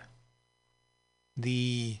happened.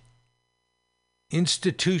 The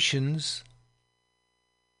institutions,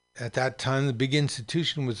 at that time, the big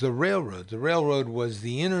institution was the railroad. The railroad was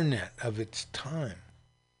the internet of its time.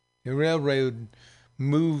 The railroad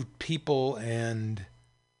moved people and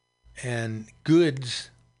goods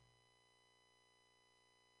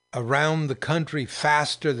around the country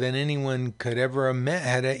faster than anyone could ever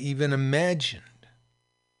had even imagined.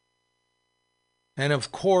 And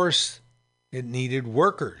of course, it needed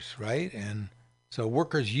workers, right? And so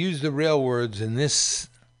workers used the railroads in this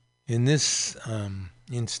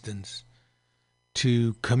instance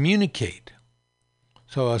to communicate.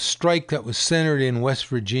 So a strike that was centered in West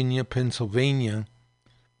Virginia, Pennsylvania,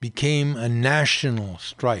 became a national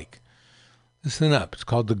strike. Listen up. It's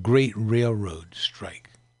called the Great Railroad Strike.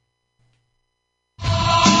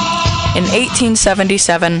 In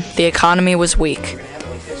 1877, the economy was weak.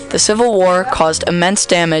 The Civil War caused immense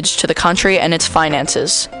damage to the country and its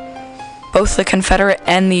finances. Both the Confederate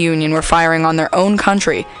and the Union were firing on their own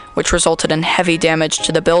country, which resulted in heavy damage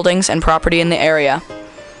to the buildings and property in the area.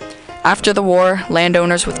 After the war,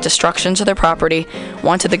 landowners with destruction to their property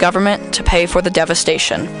wanted the government to pay for the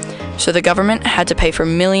devastation, so the government had to pay for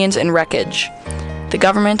millions in wreckage. The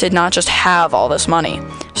government did not just have all this money,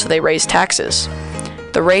 so they raised taxes.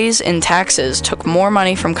 The raise in taxes took more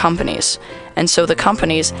money from companies, and so the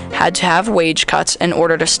companies had to have wage cuts in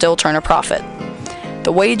order to still turn a profit.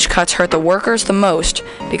 The wage cuts hurt the workers the most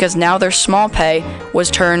because now their small pay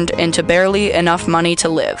was turned into barely enough money to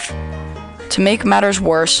live. To make matters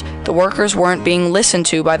worse, the workers weren't being listened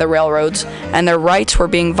to by the railroads, and their rights were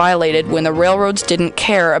being violated when the railroads didn't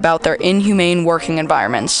care about their inhumane working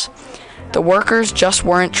environments. The workers just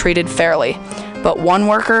weren't treated fairly, but one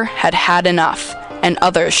worker had had enough, and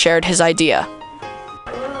others shared his idea.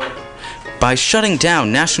 By shutting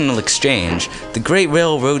down national exchange, the Great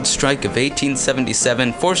Railroad Strike of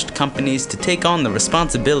 1877 forced companies to take on the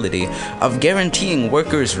responsibility of guaranteeing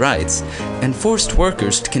workers' rights, and forced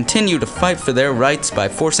workers to continue to fight for their rights by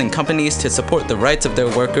forcing companies to support the rights of their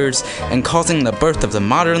workers and causing the birth of the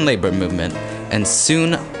modern labor movement, and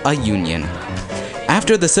soon a union.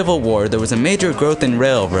 After the Civil War, there was a major growth in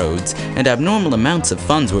railroads, and abnormal amounts of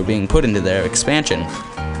funds were being put into their expansion.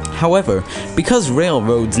 However, because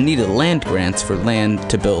railroads needed land grants for land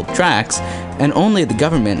to build tracks, and only the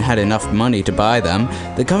government had enough money to buy them,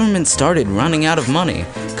 the government started running out of money,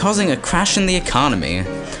 causing a crash in the economy.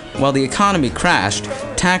 While the economy crashed,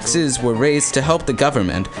 taxes were raised to help the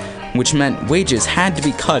government, which meant wages had to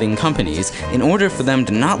be cut in companies in order for them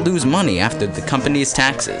to not lose money after the company's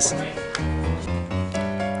taxes.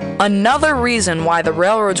 Another reason why the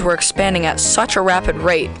railroads were expanding at such a rapid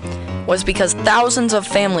rate was because thousands of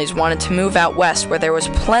families wanted to move out west where there was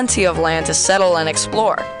plenty of land to settle and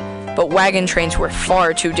explore. But wagon trains were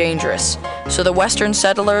far too dangerous, so the western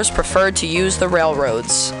settlers preferred to use the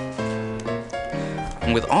railroads.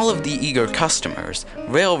 With all of the eager customers,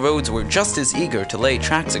 railroads were just as eager to lay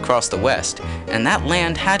tracks across the West, and that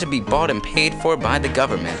land had to be bought and paid for by the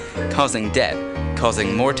government, causing debt,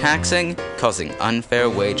 causing more taxing, causing unfair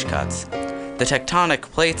wage cuts. The tectonic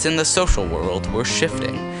plates in the social world were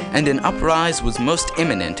shifting, and an uprise was most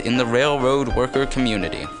imminent in the railroad worker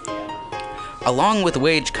community. Along with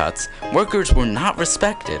wage cuts, workers were not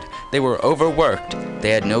respected, they were overworked, they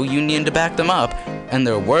had no union to back them up, and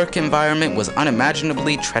their work environment was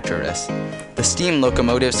unimaginably treacherous. The steam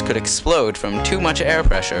locomotives could explode from too much air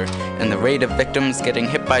pressure, and the rate of victims getting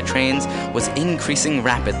hit by trains was increasing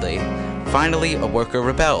rapidly. Finally, a worker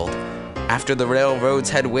rebelled. After the railroads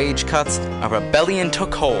had wage cuts, a rebellion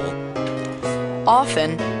took hold.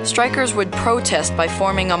 Often, strikers would protest by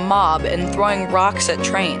forming a mob and throwing rocks at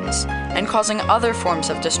trains, and causing other forms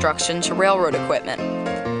of destruction to railroad equipment.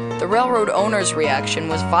 The railroad owners' reaction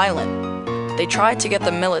was violent. They tried to get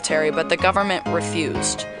the military, but the government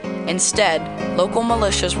refused. Instead, local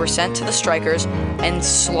militias were sent to the strikers and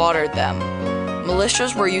slaughtered them.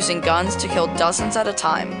 Militias were using guns to kill dozens at a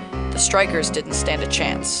time. The strikers didn't stand a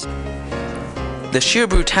chance. The sheer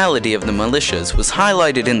brutality of the militias was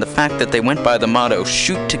highlighted in the fact that they went by the motto,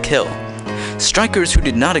 shoot to kill. Strikers who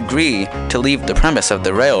did not agree to leave the premise of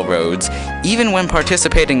the railroads, even when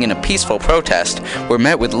participating in a peaceful protest, were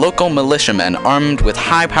met with local militiamen armed with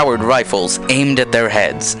high-powered rifles aimed at their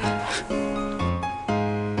heads.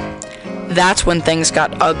 That's when things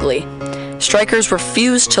got ugly. Strikers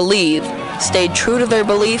refused to leave, stayed true to their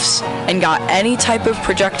beliefs, and got any type of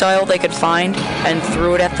projectile they could find and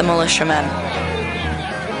threw it at the militiamen.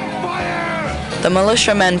 The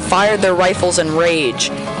militiamen fired their rifles in rage,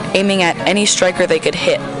 aiming at any striker they could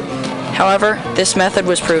hit. However, this method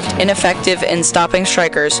was proved ineffective in stopping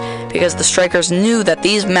strikers because the strikers knew that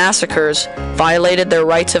these massacres violated their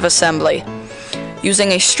rights of assembly.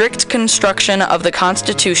 Using a strict construction of the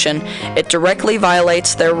Constitution, it directly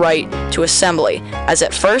violates their right to assembly, as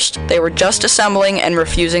at first they were just assembling and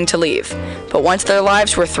refusing to leave. But once their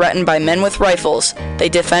lives were threatened by men with rifles, they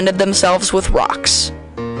defended themselves with rocks.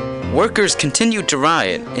 Workers continued to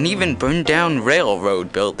riot and even burned down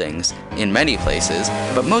railroad buildings in many places,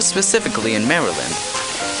 but most specifically in Maryland.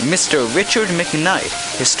 Mr. Richard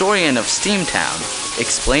McKnight, historian of Steamtown,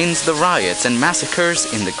 explains the riots and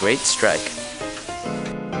massacres in the Great Strike.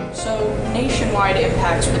 So, nationwide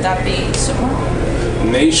impacts, would that be similar?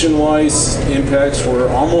 Nationwide impacts were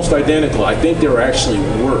almost identical. I think they were actually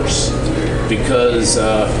worse because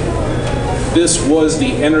this was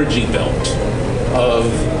the energy belt of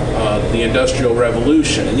the Industrial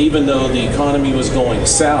Revolution. And even though the economy was going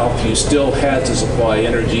south, you still had to supply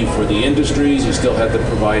energy for the industries, you still had to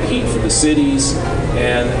provide heat for the cities,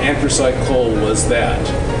 and anthracite coal was that.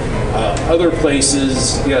 Other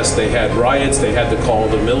places, yes, they had riots, they had to call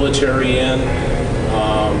the military in,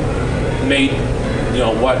 made,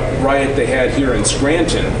 what riot they had here in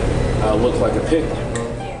Scranton look like a picnic.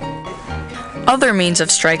 Other means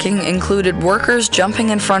of striking included workers jumping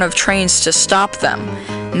in front of trains to stop them,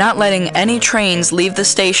 not letting any trains leave the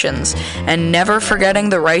stations, and never forgetting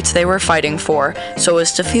the rights they were fighting for so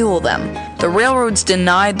as to fuel them. The railroads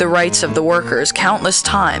denied the rights of the workers countless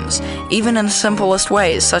times, even in the simplest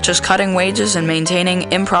ways, such as cutting wages and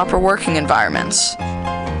maintaining improper working environments.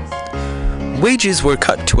 Wages were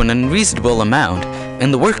cut to an unreasonable amount,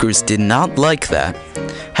 and the workers did not like that.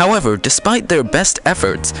 However, despite their best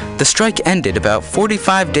efforts, the strike ended about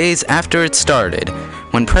 45 days after it started,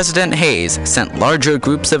 when President Hayes sent larger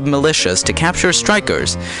groups of militias to capture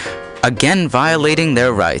strikers, again violating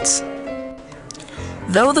their rights.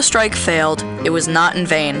 Though the strike failed, it was not in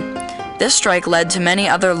vain. This strike led to many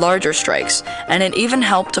other larger strikes, and it even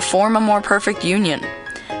helped to form a more perfect union.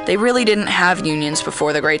 They really didn't have unions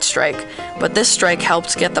before the Great Strike, but this strike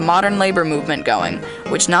helped get the modern labor movement going,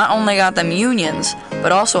 which not only got them unions,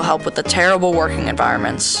 but also helped with the terrible working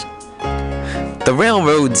environments. The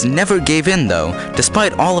railroads never gave in though,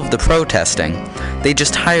 despite all of the protesting. They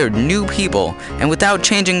just hired new people, and without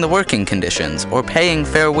changing the working conditions or paying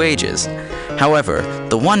fair wages. However,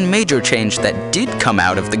 the one major change that did come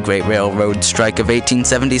out of the Great Railroad Strike of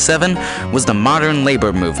 1877 was the modern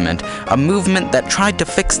labor movement, a movement that tried to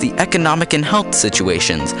fix the economic and health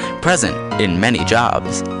situations present in many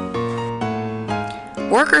jobs.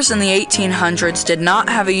 Workers in the 1800s did not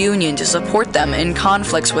have a union to support them in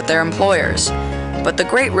conflicts with their employers. But the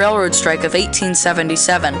Great Railroad Strike of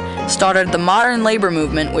 1877 started the modern labor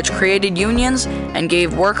movement, which created unions and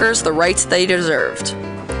gave workers the rights they deserved.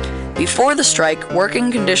 Before the strike,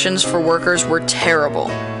 working conditions for workers were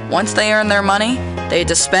terrible. Once they earned their money, they had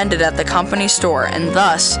to spend it at the company store and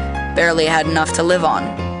thus barely had enough to live on.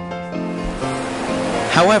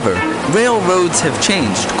 However, railroads have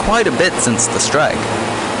changed quite a bit since the strike.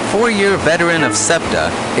 4-year veteran of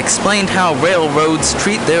SEPTA explained how railroads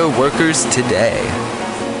treat their workers today. Do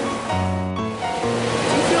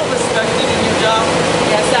you feel respected in your job?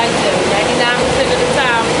 Yes, I do. 99% of the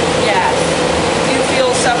time, yes. Do you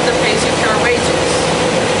feel SEPTA pays you fair wages?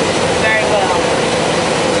 Very well.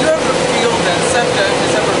 Do you ever feel that SEPTA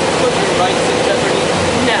has ever put your rights in jeopardy?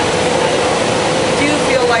 No. Do you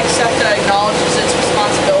feel like SEPTA acknowledges its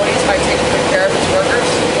responsibilities by taking good care of its workers?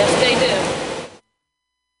 Yes, they do.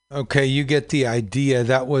 Okay, you get the idea.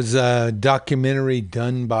 That was a documentary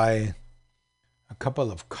done by a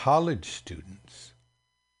couple of college students.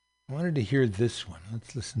 I wanted to hear this one.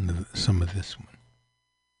 Let's listen to some of this one.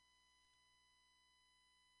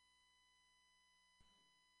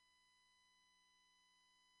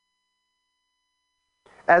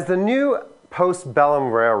 As the new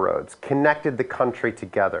postbellum railroads connected the country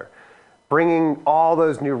together, bringing all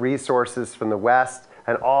those new resources from the West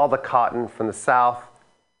and all the cotton from the South.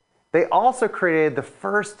 They also created the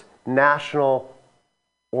first national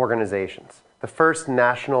organizations, the first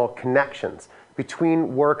national connections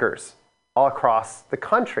between workers all across the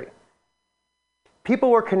country. People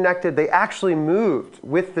were connected. They actually moved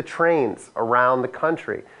with the trains around the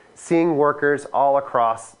country, seeing workers all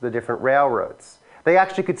across the different railroads. They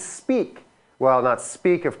actually could speak, well, not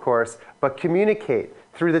speak, of course, but communicate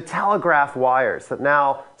through the telegraph wires that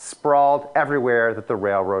now sprawled everywhere that the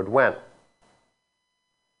railroad went.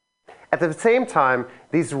 At the same time,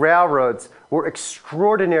 these railroads were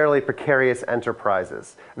extraordinarily precarious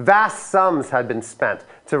enterprises. Vast sums had been spent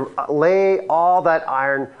to lay all that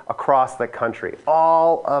iron across the country,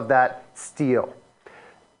 all of that steel.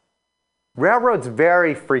 Railroads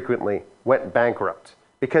very frequently went bankrupt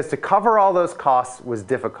because to cover all those costs was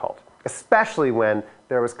difficult, especially when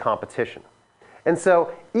there was competition. And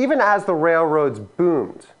so even as the railroads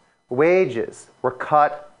boomed, wages were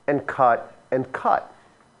cut and cut and cut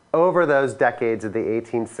over those decades of the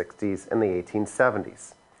 1860s and the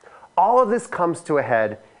 1870s. All of this comes to a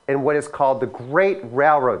head in what is called the Great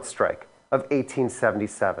Railroad Strike of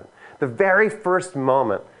 1877, the very first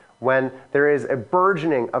moment when there is a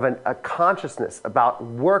burgeoning of a consciousness about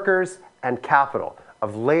workers and capital,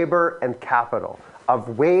 of labor and capital,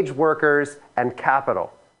 of wage workers and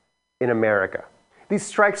capital in America. These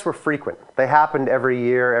strikes were frequent. They happened every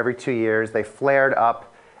year, every 2 years. They flared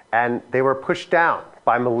up, and they were pushed down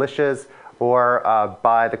by militias or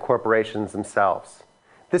by the corporations themselves.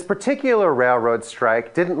 This particular railroad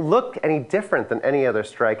strike didn't look any different than any other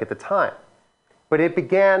strike at the time, but it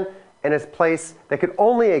began in a place that could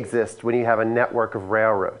only exist when you have a network of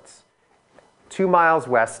railroads. 2 miles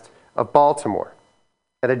west of Baltimore,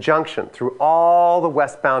 at a junction through all the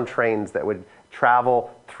westbound trains that would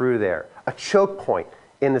travel through there, a choke point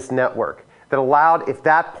in this network that allowed, if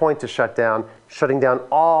that point to shut down, shutting down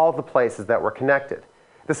all the places that were connected.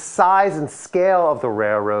 The size and scale of the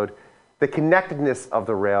railroad, the connectedness of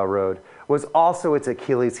the railroad, was also its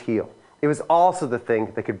Achilles heel. It was also the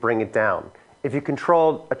thing that could bring it down. If you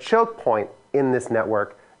controlled a choke point in this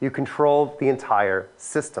network, you controlled the entire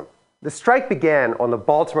system. The strike began on the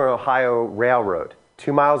Baltimore-Ohio Railroad,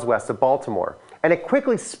 2 miles west of Baltimore, and it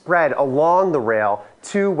quickly spread along the rail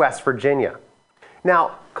to West Virginia.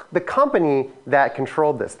 Now, the company that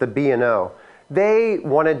controlled this, the B&O, they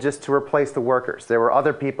wanted just to replace the workers. There were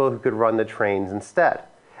other people who could run the trains instead.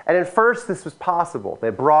 And at first, this was possible. They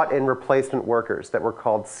brought in replacement workers that were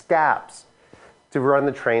called scabs to run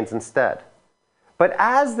the trains instead. But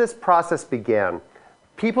as this process began,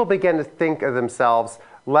 people began to think of themselves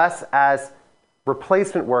less as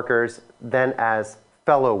replacement workers than as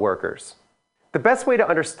fellow workers. The best way to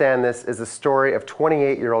understand this is the story of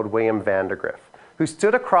 28-year-old William Vandergriff, who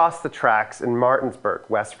stood across the tracks in Martinsburg,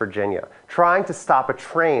 West Virginia, trying to stop a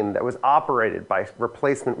train that was operated by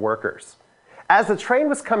replacement workers. As the train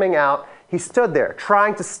was coming out, he stood there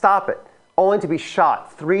trying to stop it, only to be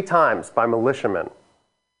shot 3 times by militiamen.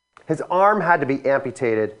 His arm had to be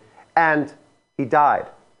amputated, and he died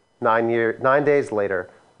 9 days later,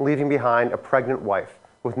 leaving behind a pregnant wife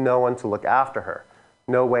with no one to look after her,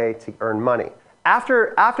 no way to earn money.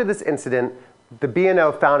 After this incident, the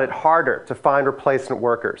B&O found it harder to find replacement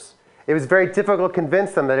workers. It was very difficult to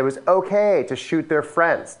convince them that it was okay to shoot their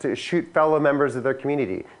friends, to shoot fellow members of their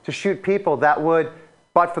community, to shoot people that would,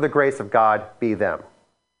 but for the grace of God, be them.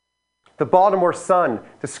 The Baltimore Sun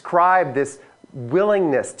described this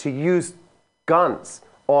willingness to use guns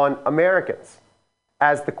on Americans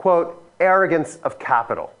as the, quote, arrogance of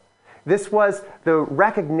capital. This was the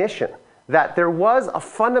recognition that there was a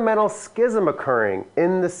fundamental schism occurring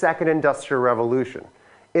in the Second Industrial Revolution,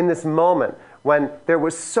 in this moment when there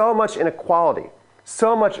was so much inequality,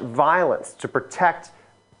 so much violence to protect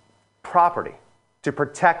property, to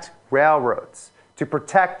protect railroads, to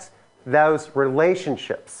protect those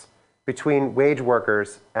relationships between wage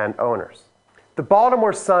workers and owners. The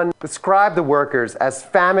Baltimore Sun described the workers as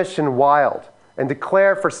famished and wild and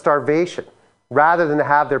declared for starvation rather than to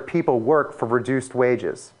have their people work for reduced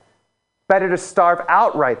wages. Better to starve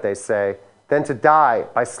outright, they say, than to die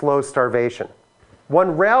by slow starvation.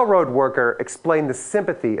 One railroad worker explained the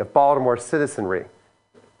sympathy of Baltimore's citizenry.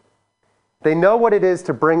 They know what it is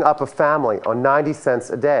to bring up a family on 90 cents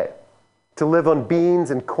a day, to live on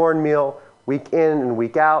beans and cornmeal week in and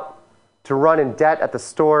week out, to run in debt at the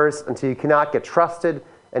stores until you cannot get trusted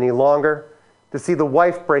any longer, to see the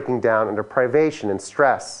wife breaking down under privation and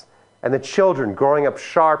stress, and the children growing up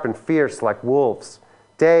sharp and fierce like wolves,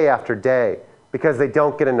 day after day, because they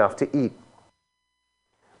don't get enough to eat.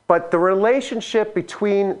 But the relationship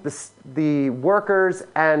between the workers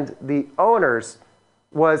and the owners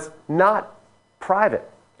was not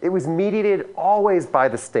private. It was mediated always by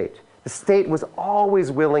the state. The state was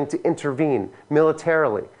always willing to intervene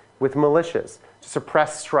militarily with militias to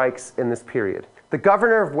suppress strikes in this period. The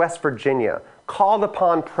governor of West Virginia called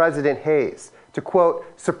upon President Hayes to, quote,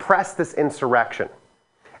 suppress this insurrection.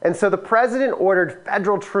 And so the president ordered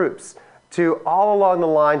federal troops to all along the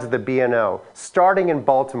lines of the B&O, starting in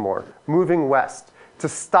Baltimore, moving west, to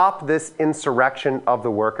stop this insurrection of the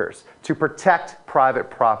workers, to protect private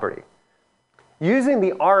property. Using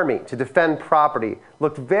the army to defend property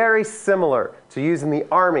looked very similar to using the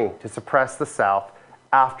army to suppress the South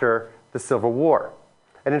after the Civil War.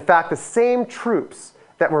 And in fact, the same troops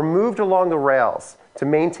that were moved along the rails to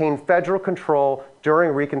maintain federal control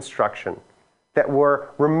during Reconstruction, that were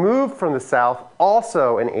removed from the South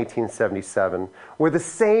also in 1877, were the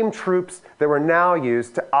same troops that were now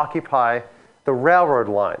used to occupy the railroad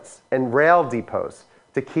lines and rail depots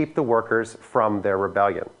to keep the workers from their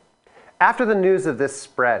rebellion. After the news of this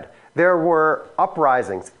spread, there were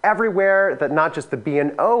uprisings everywhere that not just the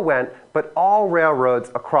B&O went, but all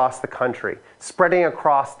railroads across the country, spreading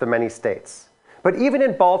across the many states. But even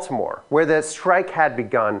in Baltimore, where the strike had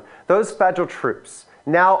begun, those federal troops,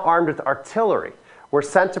 now armed with artillery, were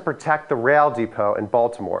sent to protect the rail depot in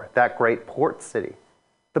Baltimore, that great port city.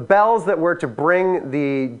 The bells that were to bring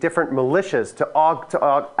the different militias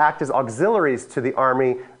to act as auxiliaries to the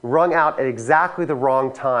army rung out at exactly the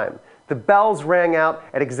wrong time. The bells rang out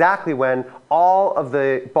at exactly when all of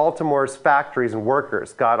the Baltimore's factories and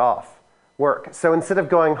workers got off work. So instead of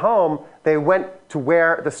going home, they went to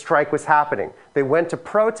where the strike was happening. They went to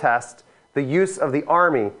protest the use of the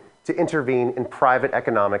army to intervene in private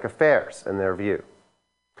economic affairs, in their view.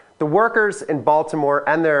 The workers in Baltimore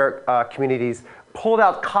and their communities pulled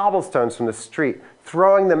out cobblestones from the street,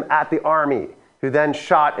 throwing them at the army, who then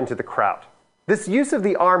shot into the crowd. This use of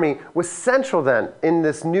the army was central then in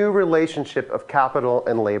this new relationship of capital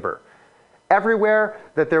and labor. Everywhere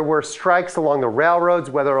that there were strikes along the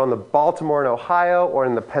railroads, whether on the Baltimore and Ohio or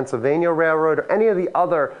in the Pennsylvania Railroad or any of the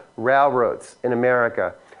other railroads in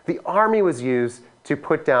America, the army was used to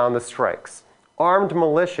put down the strikes. Armed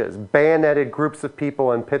militias bayoneted groups of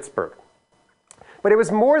people in Pittsburgh. But it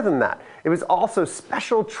was more than that. It was also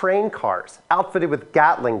special train cars outfitted with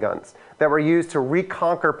Gatling guns that were used to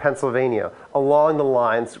reconquer Pennsylvania along the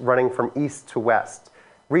lines running from east to west,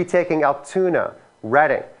 retaking Altoona,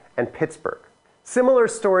 Reading, and Pittsburgh. Similar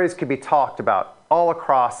stories could be talked about all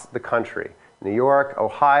across the country. New York,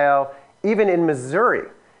 Ohio, even in Missouri.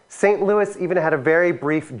 St. Louis even had a very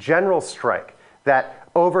brief general strike that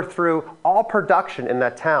overthrew all production in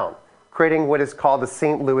that town, creating what is called the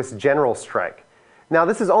St. Louis General Strike. Now,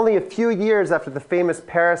 this is only a few years after the famous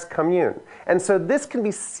Paris Commune, and so this can be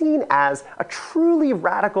seen as a truly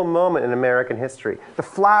radical moment in American history, the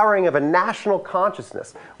flowering of a national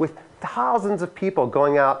consciousness with thousands of people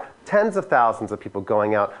going out, tens of thousands of people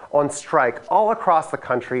going out on strike all across the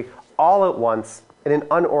country, all at once, in an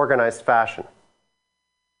unorganized fashion.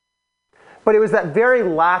 But it was that very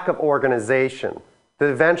lack of organization that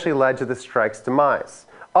eventually led to the strike's demise.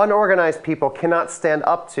 Unorganized people cannot stand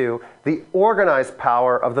up to the organized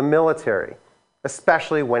power of the military,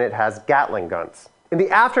 especially when it has Gatling guns. In the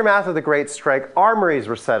aftermath of the Great Strike, armories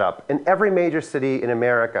were set up in every major city in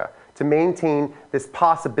America to maintain this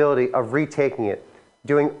possibility of retaking it,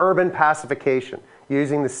 doing urban pacification,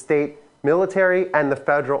 using the state military and the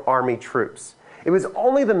federal army troops. It was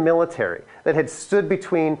only the military that had stood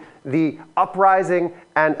between the uprising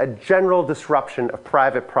and a general disruption of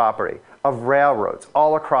private property, of railroads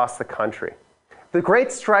all across the country. The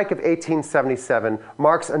Great Strike of 1877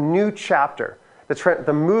 marks a new chapter,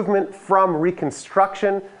 the movement from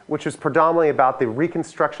Reconstruction, which was predominantly about the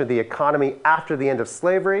reconstruction of the economy after the end of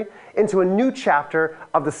slavery, into a new chapter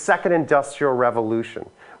of the Second Industrial Revolution,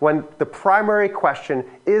 when the primary question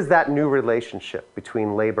is that new relationship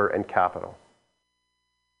between labor and capital.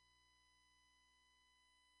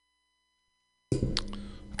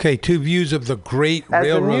 Okay, two views of the Great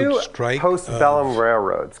Railroad Strike. Post-bellum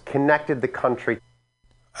railroads connected the country.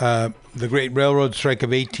 The Great Railroad Strike of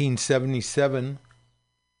 1877,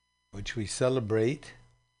 which we celebrate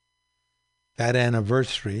that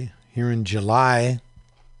anniversary here in July.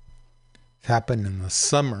 It happened in the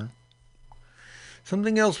summer.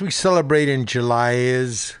 Something else we celebrate in July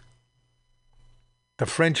is the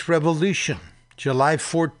French Revolution. July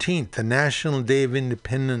 14th, the National Day of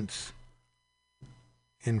Independence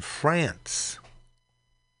in France.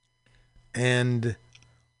 And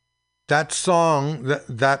that song,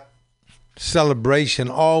 that celebration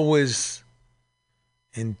always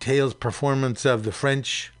entails performance of the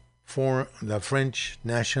French French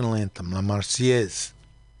national anthem, La Marseillaise.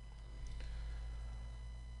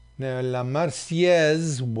 Now, La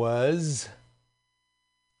Marseillaise was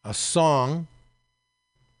a song.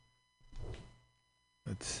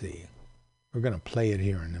 Let's see. We're going to play it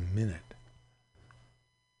here in a minute.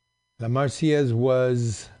 La Marseillaise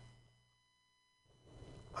was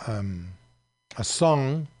a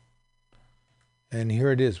song, and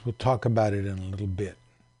here it is. We'll talk about it in a little bit,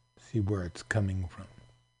 see where it's coming from.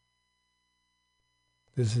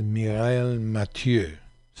 This is Mireille Mathieu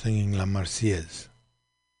singing La Marseillaise.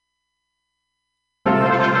 Allons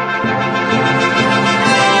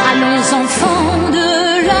enfants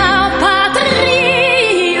de la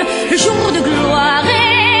patrie, le jour de gloire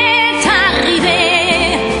est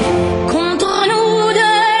arrivé. Contre nous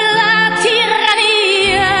de la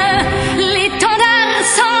tyrannie, l'étendard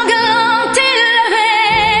sanglant élevé,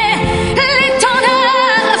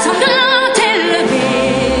 l'étendard sanglant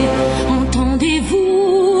élevé.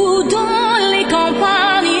 Entendez-vous dans les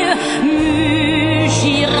campagnes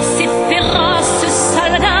mugir ces féroces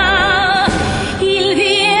soldats? Ils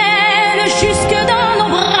viennent jusque dans nos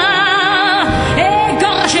bras,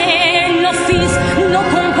 égorger nos fils, nos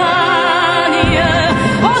compagnes.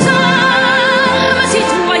 Aux armes,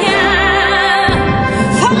 citoyens,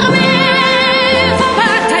 formez vos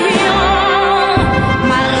bataillons.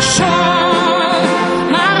 Marchons,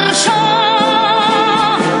 marchons,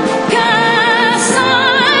 qu'un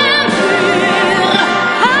sang impur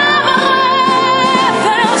abreuve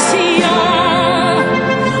nos sillons.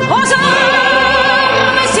 Aux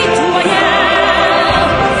armes, citoyens,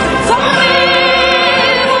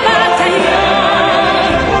 formez vos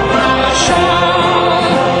bataillons.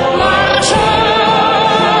 Marchons, marchons,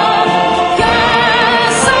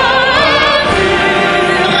 qu'un sang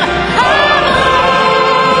impur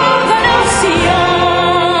abreuve nos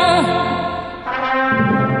sillons.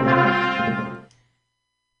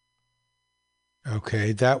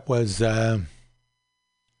 Okay, that was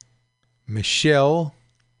Miguel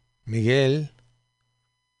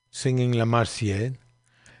singing La Marseillaise.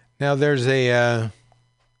 Now there's a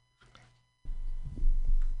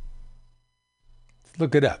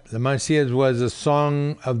look it up. La Marseillaise was a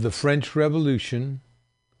song of the French Revolution,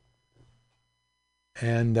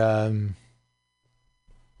 and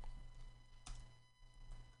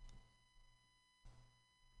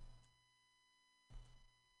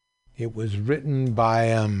it was written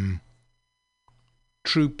by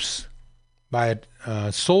troops, by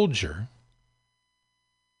a soldier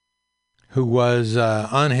who was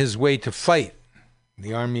on his way to fight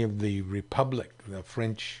the army of the Republic, the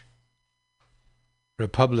French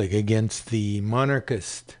Republic, against the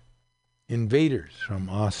monarchist invaders from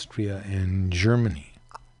Austria and Germany.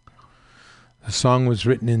 The song was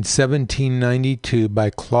written in 1792 by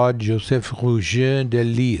Claude Joseph Rouget de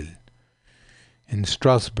Lille in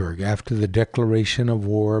Strasbourg after the declaration of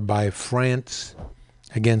war by France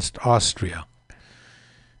against Austria,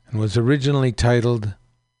 and was originally titled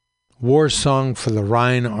War Song for the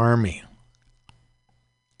Rhine Army.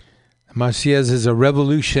 The Marseillaise is a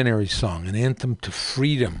revolutionary song, an anthem to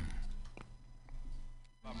freedom,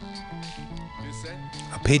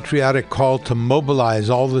 a patriotic call to mobilize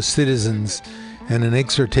all the citizens, and an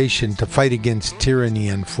exhortation to fight against tyranny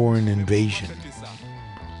and foreign invasion.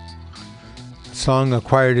 The song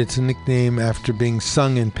acquired its nickname after being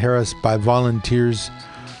sung in Paris by volunteers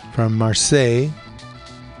from Marseille,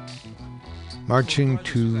 marching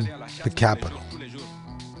to the capital.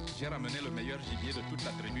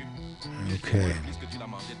 Okay.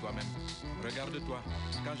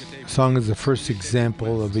 The song is the first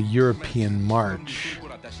example of a European march.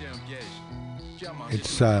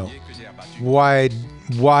 Its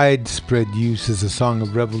widespread use as a song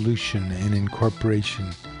of revolution and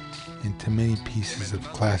incorporation into many pieces of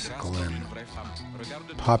classical and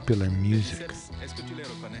popular music.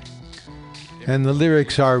 And the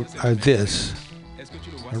lyrics are this: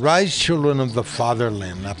 Arise, children of the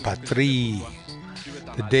fatherland, la patrie.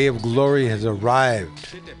 The day of glory has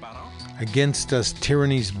arrived. Against us,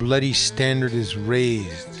 tyranny's bloody standard is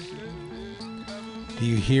raised. Do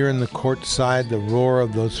you hear in the courtside the roar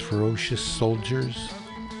of those ferocious soldiers?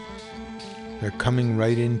 They're coming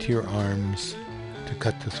right into your arms to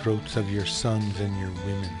cut the throats of your sons and your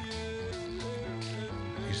women.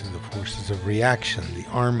 These are the forces of reaction, the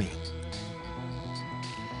army.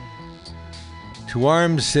 To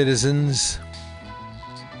arms, citizens,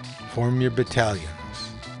 form your battalions.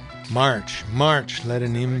 March, march, let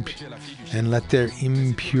their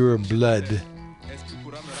impure blood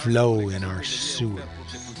flow in our sewers.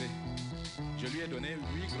 Je lui ai donné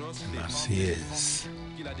 8 grosses Marseillaise.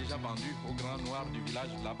 qu'il a déjà vendues au grand noir du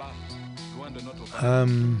village là-bas, loin de notre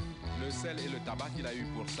le sel et le tabac qu'il a eu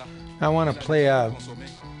pour ça. I want to play a Consommé.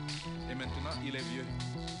 Et maintenant, il est vieux.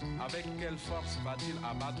 Avec quelle force va-t-il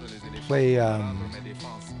abattre les éléphants Play, pour rendre mes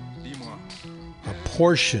défenses? Dis-moi. a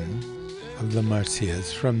portion of the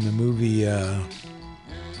Marseillaise from the movie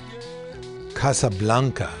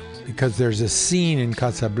Casablanca, because there's a scene in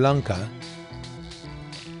Casablanca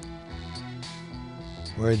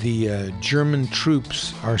where the German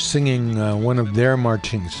troops are singing one of their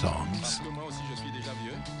marching songs.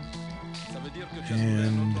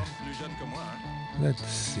 And let's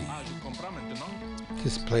see.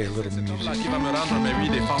 Just play a little music. Qui va me rendre mes 8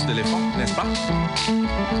 défenses d'éléphant, n'est-ce pas?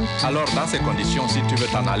 Alors, dans ces conditions, si tu veux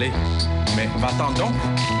t'en aller, mais va-t'en donc.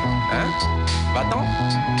 Hein? Va-t'en.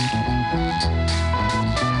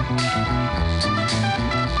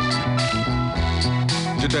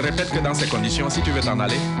 Je te répète que dans ces conditions, si tu veux t'en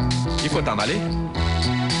aller, il faut t'en aller.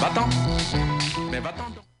 Va-t'en. Mais va-t'en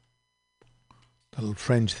donc. Little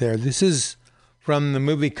French there. This is from the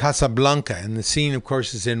movie Casablanca, and the scene, of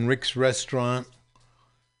course, is in Rick's restaurant.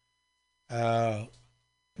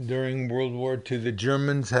 During World War II, the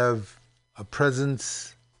Germans have a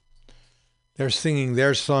presence. They're singing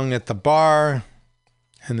their song at the bar,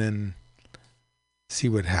 and then see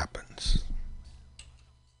what happens.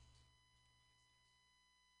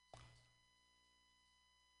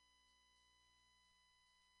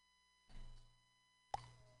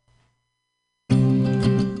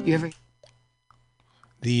 You ever?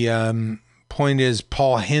 The point is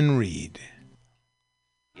Paul Henreid.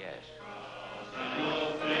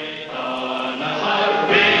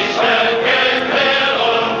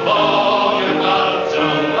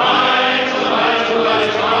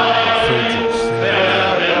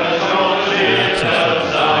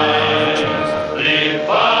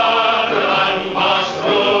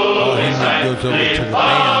 Goes over to the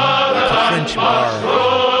band. It's a French bar.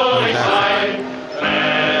 North Africa.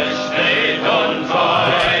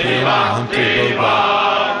 Humphrey Bogart.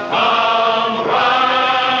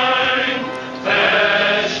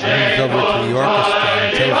 Moves over to the orchestra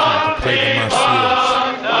and tells them to play the Marseillaise.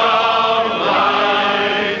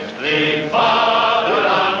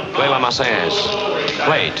 Play la Marseillaise.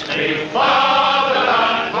 Play it.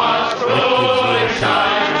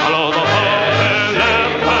 Alors,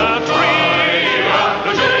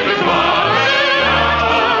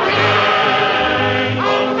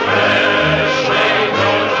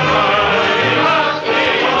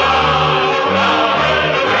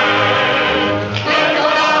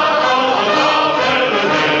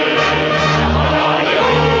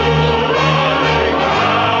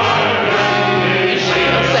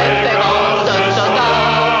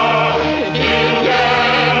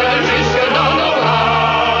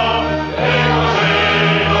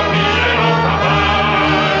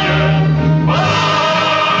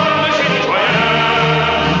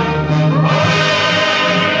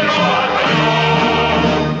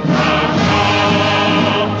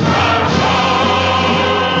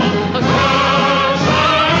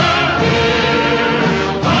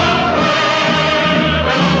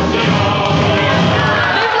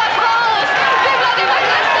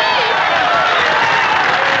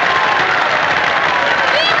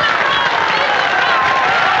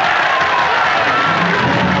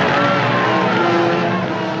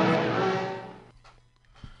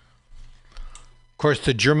 Of course,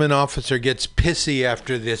 the German officer gets pissy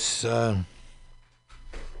after this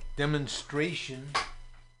demonstration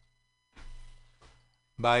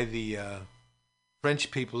by the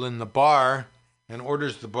French people in the bar and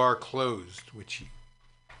orders the bar closed, which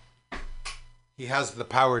he has the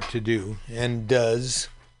power to do and does.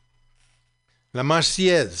 La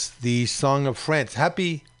Marseillaise, the Song of France.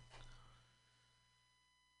 Happy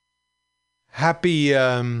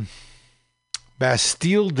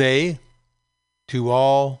Bastille Day to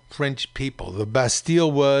all French people. The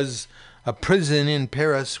Bastille was a prison in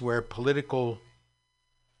Paris where political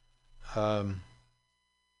and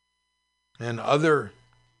other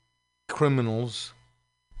criminals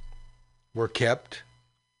were kept.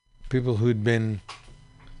 People who'd been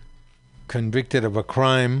convicted of a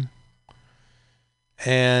crime.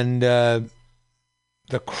 And the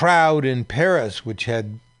crowd in Paris, which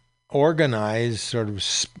had organized sort of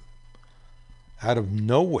out of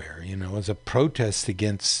nowhere, as a protest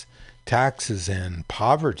against taxes and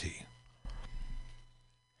poverty.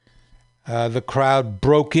 The crowd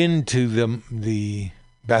broke into the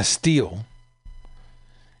Bastille.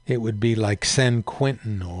 It would be like San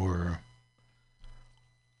Quentin or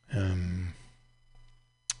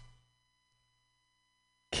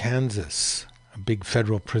Kansas, big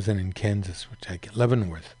federal prison in Kansas,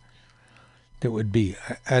 Leavenworth. That would be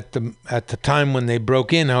at the time when they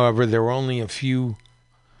broke in. However, there were only a few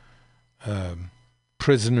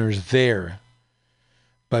prisoners there,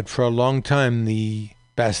 but for a long time the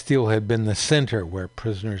Bastille had been the center where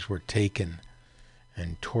prisoners were taken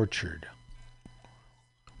and tortured.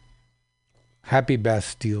 Happy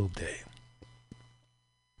Bastille Day.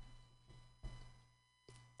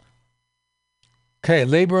 Okay,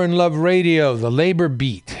 Labor and Love Radio, the Labor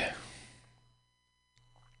Beat.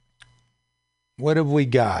 What have we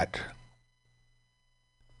got?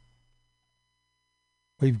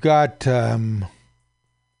 We've got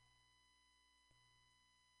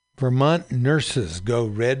Vermont nurses go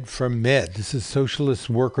red for med. This is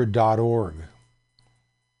socialistworker.org.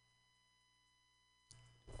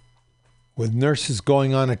 With nurses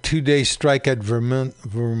going on a 2-day strike at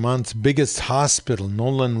Vermont's biggest hospital,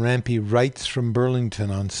 Nolan Rampey writes from Burlington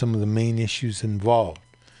on some of the main issues involved,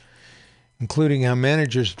 including how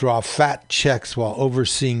managers draw fat checks while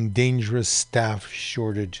overseeing dangerous staff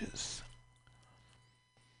shortages.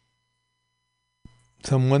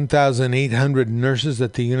 Some 1,800 nurses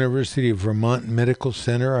at the University of Vermont Medical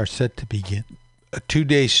Center are set to begin a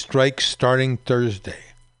 2-day strike starting Thursday,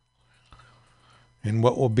 in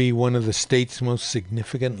what will be one of the state's most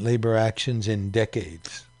significant labor actions in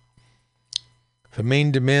decades. The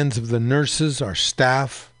main demands of the nurses are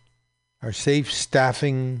safe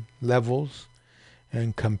staffing levels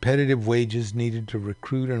and competitive wages needed to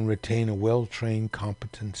recruit and retain a well-trained,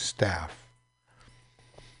 competent staff.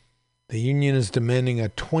 The union is demanding a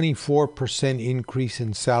 24% increase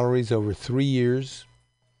in salaries over 3 years.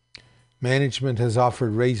 Management has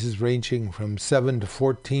offered raises ranging from 7 to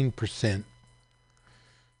 14%,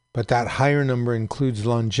 but that higher number includes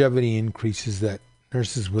longevity increases that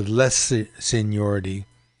nurses with less seniority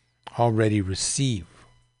already receive.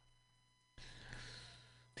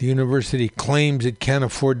 The university claims it can't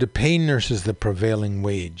afford to pay nurses the prevailing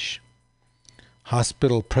wage.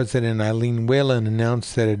 Hospital President Eileen Whalen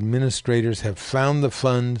announced that administrators have found the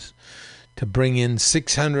funds to bring in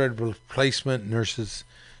 600 replacement nurses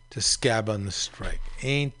to scab on the strike.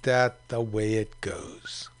 Ain't that the way it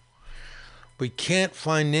goes? We can't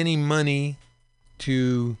find any money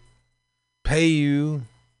to pay you,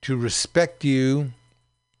 to respect you,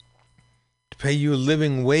 to pay you a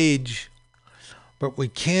living wage, but we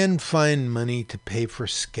can find money to pay for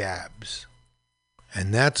scabs.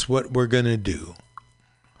 And that's what we're going to do.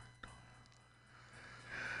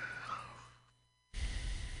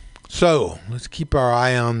 So, let's keep our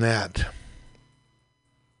eye on that.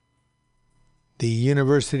 The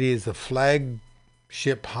university is the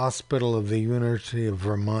flagship hospital of the University of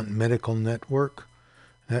Vermont Medical Network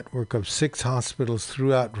of 6 hospitals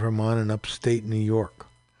throughout Vermont and upstate New York.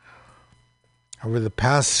 Over the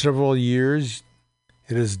past several years,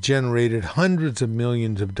 it has generated hundreds of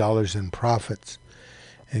millions of dollars in profits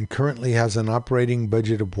and currently has an operating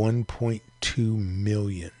budget of $1.2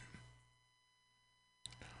 million.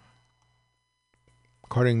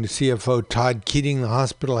 According to CFO Todd Keating, the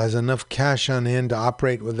hospital has enough cash on hand to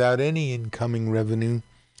operate without any incoming revenue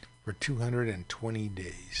for 220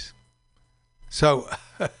 days. So,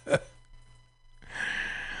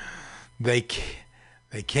 they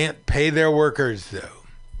can't pay their workers, though.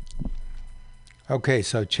 Okay,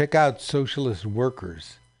 so check out socialist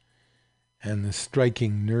workers and the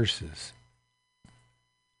striking nurses.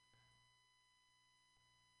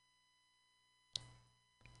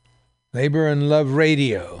 Labor and Love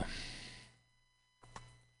Radio.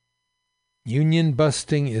 Union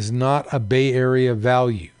busting is not a Bay Area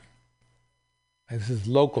value. This is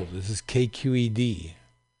local. This is KQED,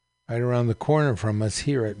 right around the corner from us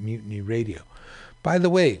here at Mutiny Radio. By the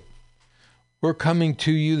way, we're coming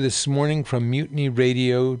to you this morning from Mutiny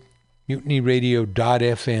Radio,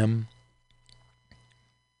 mutinyradio.fm.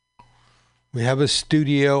 We have a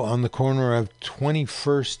studio on the corner of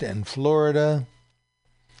 21st and Florida.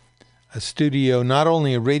 A studio, not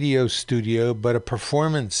only a radio studio, but a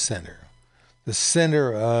performance center. The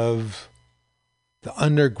center of the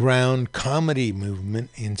underground comedy movement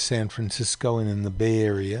in San Francisco and in the Bay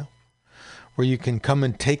Area, where you can come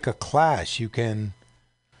and take a class. You can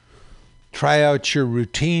try out your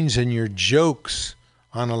routines and your jokes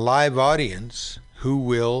on a live audience who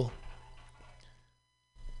will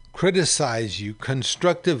criticize you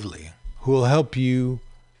constructively, who will help you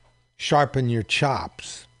sharpen your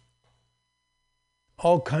chops.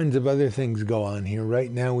 All kinds of other things go on here.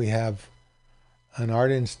 Right now we have an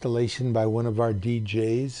art installation by one of our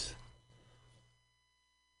DJs,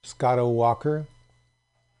 Scotto Walker.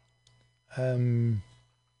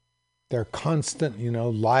 They're constant,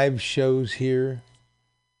 live shows here.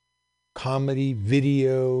 comedy,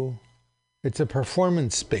 video. It's a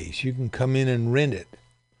performance space. You can come in and rent it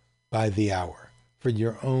by the hour for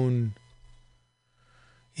your own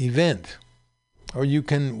event. Or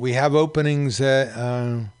we have openings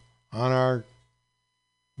on our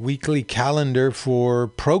weekly calendar for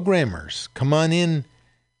programmers. Come on in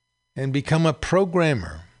and become a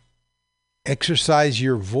programmer. Exercise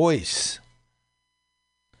your voice.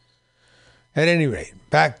 At any rate,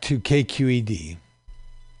 back to KQED.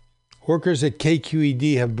 Workers at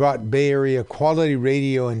KQED have brought Bay Area quality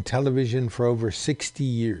radio and television for over 60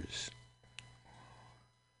 years.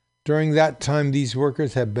 During that time, these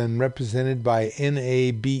workers have been represented by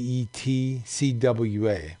NABET-CWA,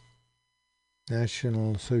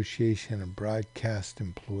 National Association of Broadcast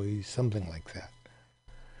Employees, something like that.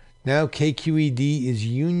 Now KQED is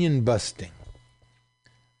union busting,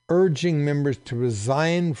 urging members to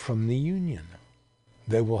resign from the union.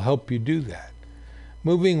 They will help you do that.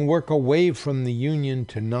 Moving work away from the union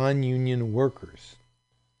to non-union workers.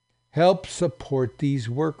 Help support these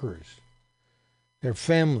workers, their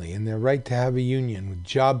family, and their right to have a union with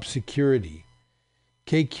job security.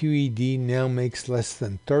 KQED now makes less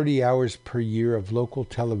than 30 hours per year of local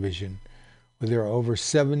television with their over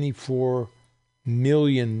 $74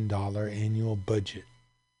 million annual budget.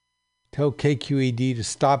 Tell KQED to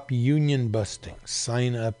stop union busting.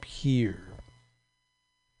 Sign up here.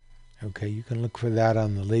 Okay, you can look for that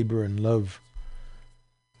on the Labor and Love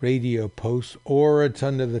radio post, or it's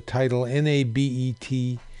under the title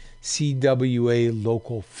NABET CWA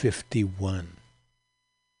Local 51.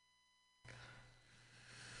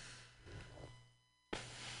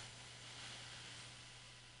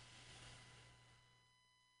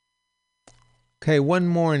 Okay, one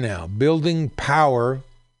more now. Building power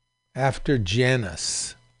after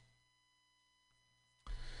Janus.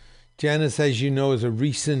 Janus, as you know, is a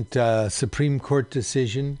recent Supreme Court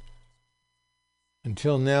decision.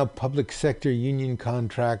 Until now, public sector union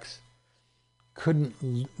contracts couldn't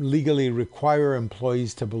legally require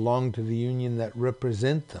employees to belong to the union that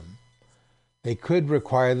represent them. They could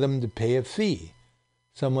require them to pay a fee,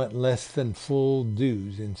 somewhat less than full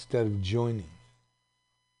dues, instead of joining.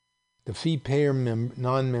 The fee payer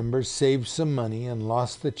non-members saved some money and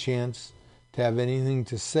lost the chance to have anything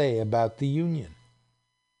to say about the union.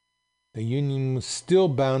 The union was still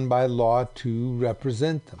bound by law to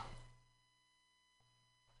represent them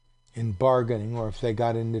in bargaining or if they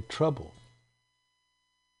got into trouble.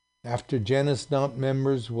 After Janus,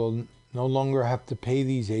 members will no longer have to pay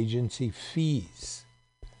these agency fees.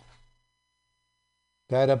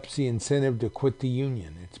 That ups the incentive to quit the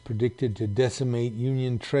union. It's predicted to decimate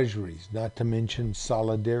union treasuries, not to mention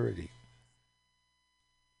solidarity.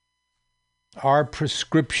 Our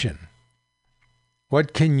prescription.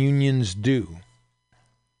 What can unions do?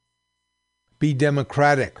 Be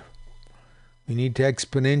democratic. We need to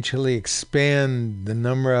exponentially expand the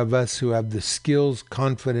number of us who have the skills,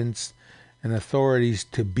 confidence, and authorities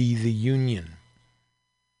to be the union.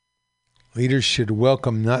 Leaders should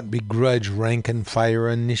welcome, not begrudge, rank and file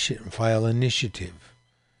initiative.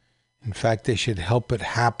 In fact, they should help it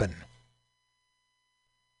happen.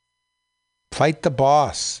 Fight the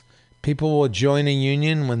boss. People will join a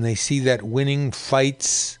union when they see that winning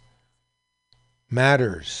fights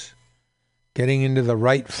matters. Getting into the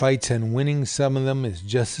right fights and winning some of them is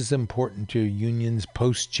just as important to a union's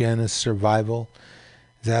post-Janus survival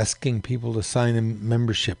as asking people to sign a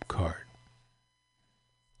membership card.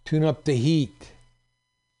 Tune up the heat.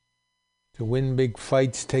 To win big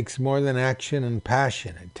fights takes more than action and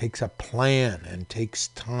passion. It takes a plan and takes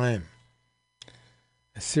time.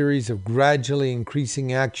 A series of gradually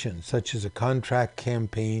increasing actions, such as a contract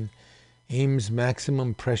campaign, aims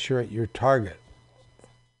maximum pressure at your target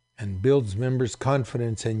and builds members'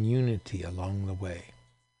 confidence and unity along the way.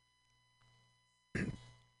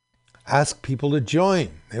 Ask people to join.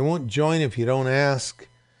 They won't join if you don't ask.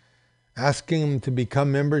 Asking them to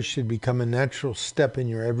become members should become a natural step in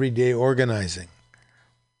your everyday organizing,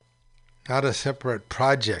 not a separate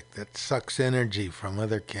project that sucks energy from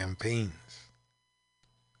other campaigns.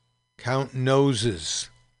 Count noses.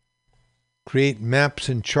 Create maps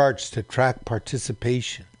and charts to track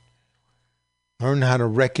participation. Learn how to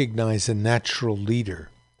recognize a natural leader.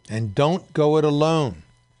 And don't go it alone.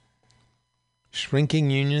 Shrinking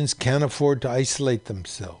unions can't afford to isolate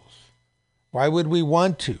themselves. Why would we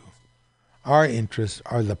want to? Our interests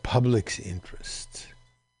are the public's interests.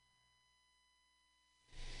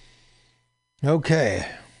 Okay.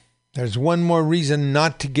 There's one more reason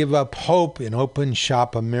not to give up hope in Open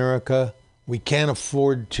Shop America. We can't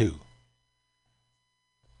afford to.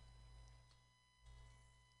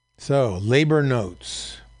 So, labor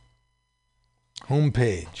notes.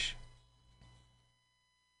 Homepage.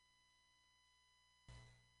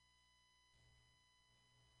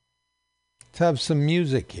 Let's have some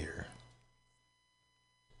music here.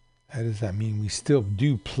 How does that mean? We still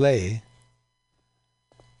do play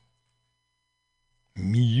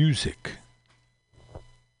music.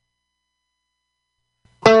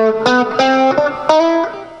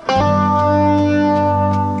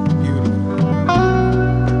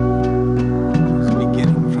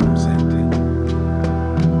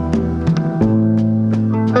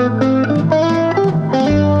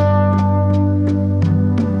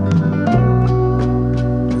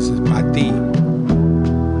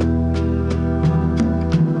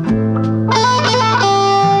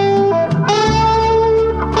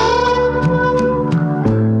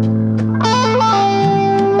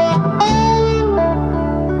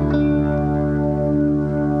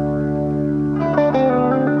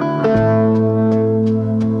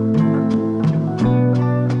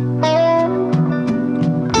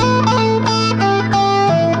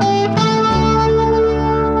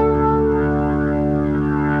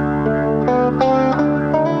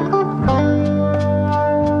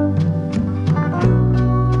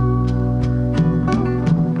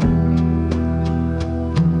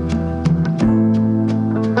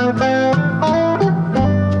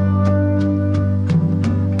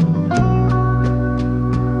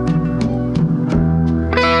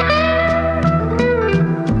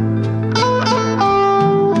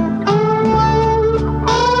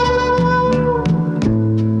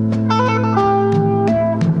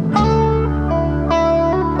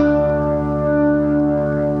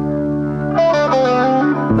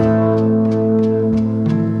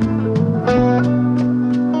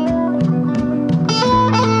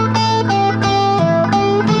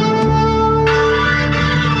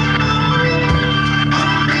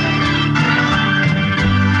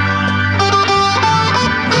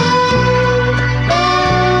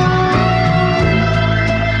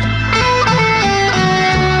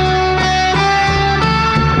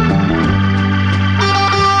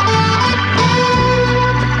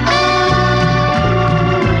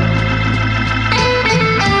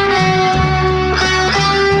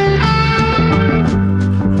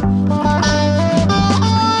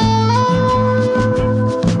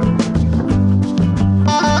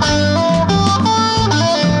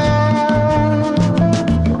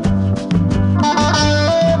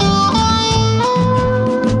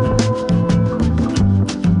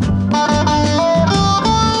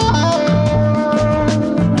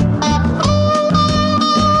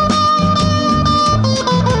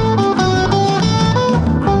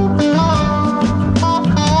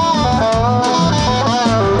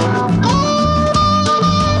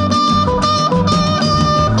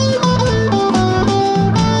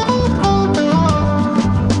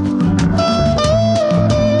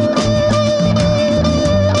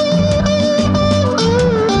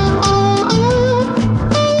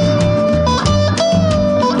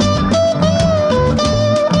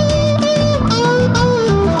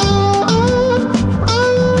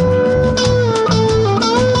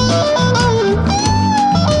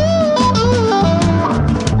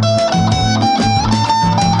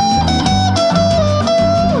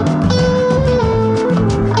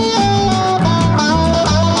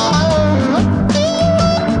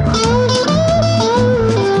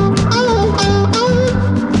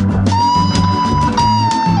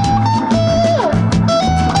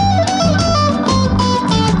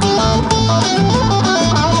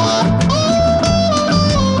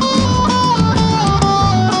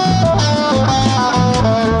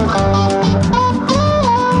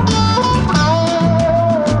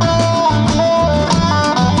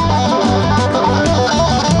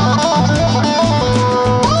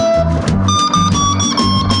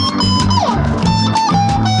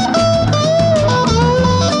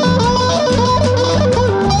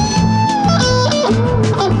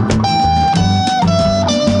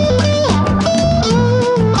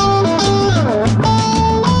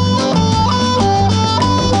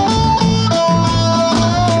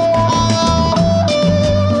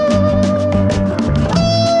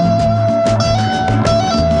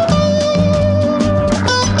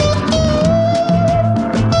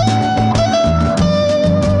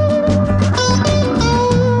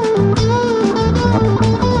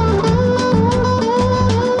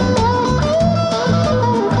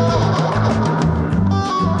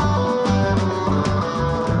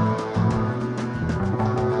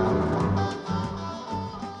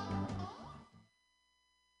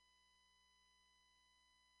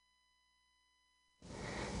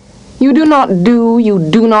 You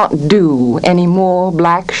do not do any more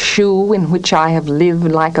black shoe in which I have lived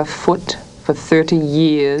like a foot for 30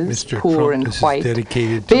 years, Mr. poor Trump, and this is white,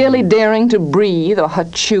 dedicated to barely daring to breathe or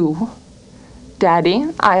hachoo. Daddy,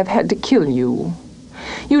 I have had to kill you.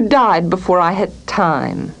 You died before I had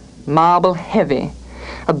time, marble heavy,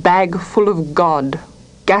 a bag full of God,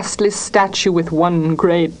 ghastly statue with one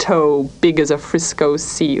gray toe big as a Frisco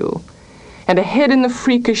seal, and a head in the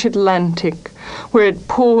freakish Atlantic, where it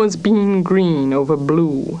pours bean green over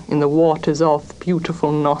blue in the waters off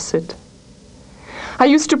beautiful Nosset. I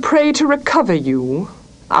used to pray to recover you,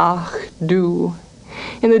 ach du,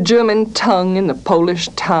 in the German tongue in the Polish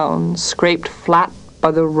town, scraped flat by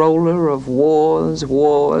the roller of wars,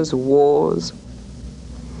 wars, wars.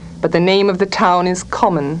 But the name of the town is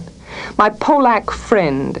common. My Polack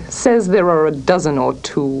friend says there are a dozen or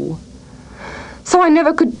two. So I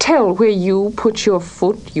never could tell where you put your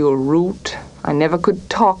foot, your root. I never could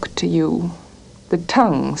talk to you. The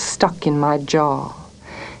tongue stuck in my jaw.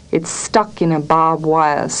 It's stuck in a barbed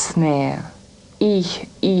wire snare. Ich.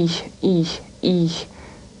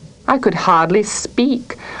 I could hardly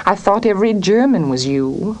speak. I thought every German was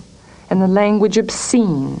you. And the language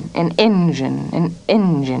obscene, an engine,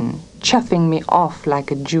 chuffing me off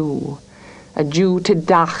like a Jew to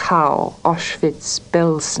Dachau, Auschwitz,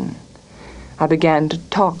 Belsen. I began to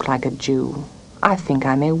talk like a Jew. I think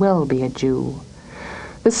I may well be a Jew.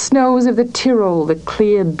 The snows of the Tyrol, the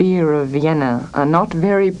clear beer of Vienna, are not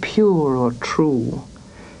very pure or true.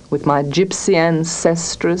 With my gypsy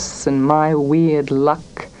ancestress and my weird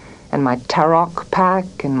luck, and my Tarok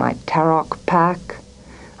pack,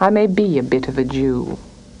 I may be a bit of a Jew.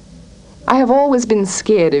 I have always been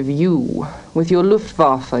scared of you, with your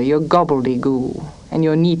Luftwaffe, your gobbledygoo, and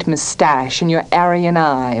your neat moustache, and your Aryan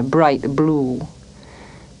eye, bright blue.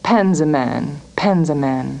 Panzerman,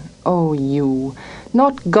 oh you,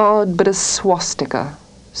 not God but a swastika,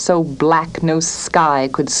 so black no sky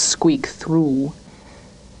could squeak through.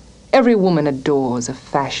 Every woman adores a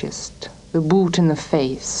fascist, the boot in the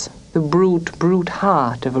face, the brute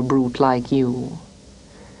heart of a brute like you.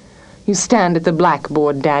 You stand at the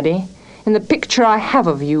blackboard, Daddy. In the picture I have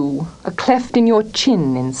of you, a cleft in your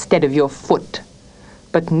chin instead of your foot.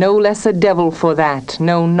 But no less a devil for that,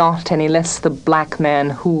 no, not any less the black man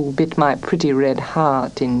who bit my pretty red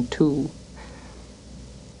heart in two.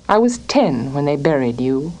 I was 10 when they buried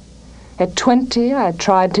you. At 20 I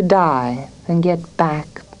tried to die, then get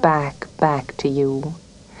back to you.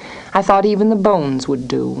 I thought even the bones would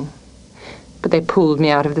do. But they pulled me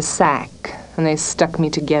out of the sack, and they stuck me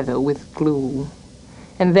together with glue.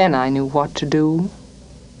 And then I knew what to do.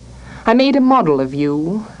 I made a model of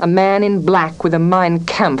you, a man in black with a Mein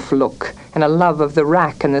Kampf look and a love of the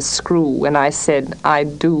rack and the screw, and I said, I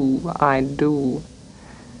do.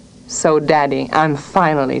 So, Daddy, I'm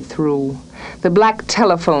finally through. The black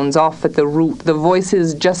telephone's off at the root, the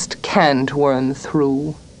voices just can't worm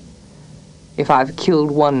through. If I've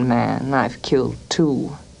killed one man, I've killed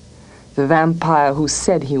two. The vampire who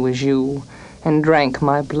said he was you, and drank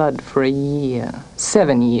my blood for a year,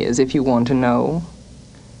 7 years if you want to know.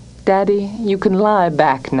 Daddy, you can lie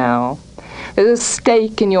back now. There's a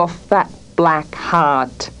stake in your fat black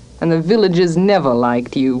heart, and the villagers never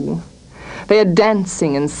liked you. They are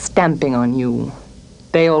dancing and stamping on you.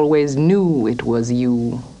 They always knew it was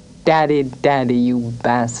you. Daddy, you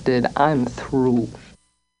bastard, I'm through.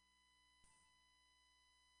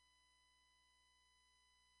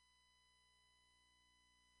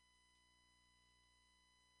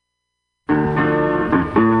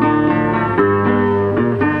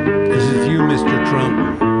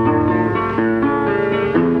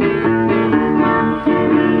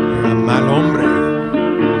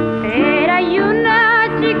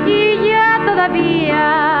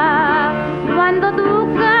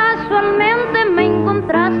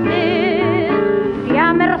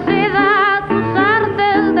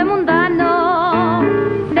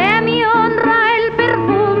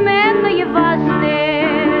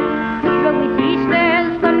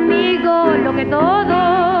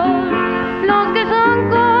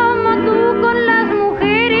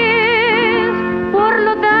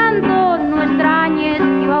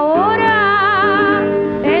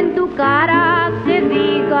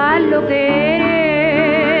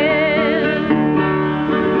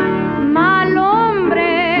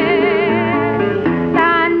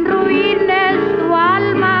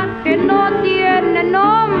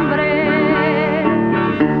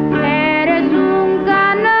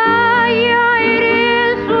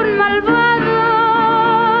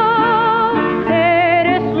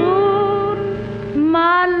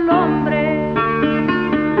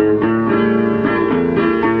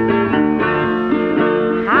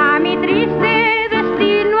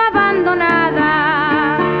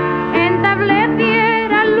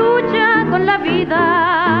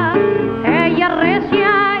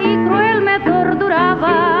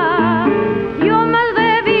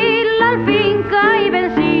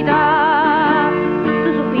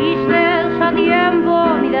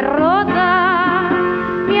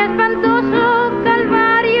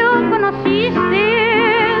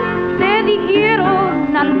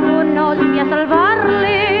 algunos vi a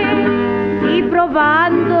salvarle y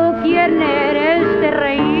probando quién eres te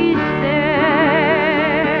reíste.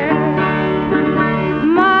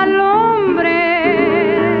 Mal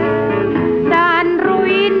hombre, tan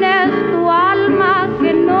ruin es tu alma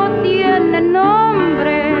que no tiene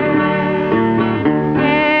nombre.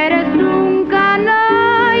 Eres un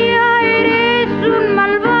canalla, eres un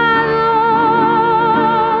malvado,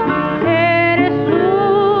 eres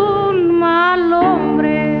un mal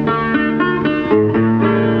hombre.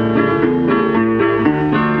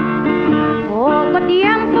 Poco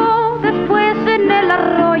tiempo después en el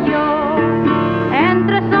arroyo,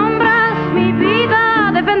 entre sombras mi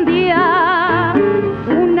vida defendía.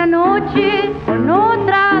 Una noche con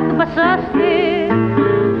otra tú pasaste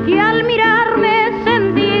y al mirarme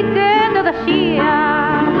sentí que te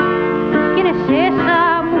decía: ¿quién es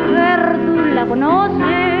esa mujer? Tú la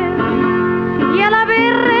conoces. Y a la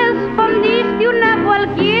vez respondiste una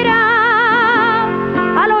cualquiera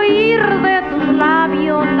al oír de tus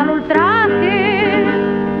labios tal ultraje.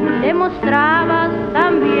 Demostrabas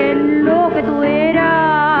también lo que tú eras.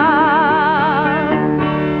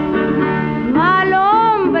 Mal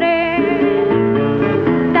hombre,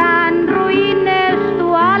 tan ruin es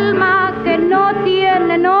tu alma que no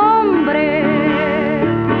tiene nombre.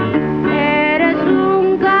 Eres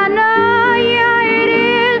un canalla,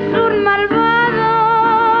 eres un malvado,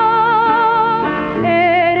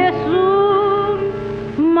 eres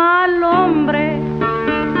un mal hombre.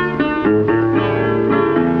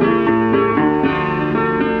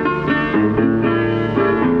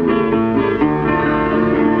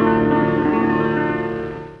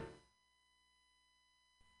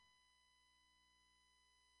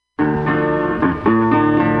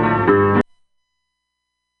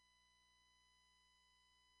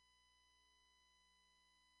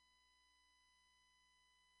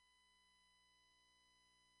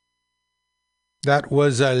 That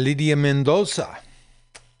was Lydia Mendoza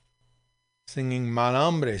singing Mal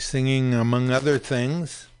Hombre, singing, among other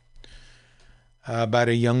things, about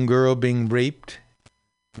a young girl being raped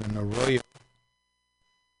in an arroyo.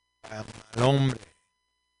 Mal Hombre.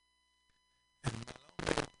 And Mal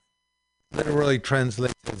Hombre literally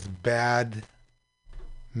translates as bad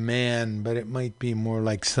man, but it might be more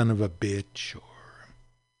like son of a bitch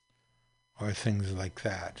or things like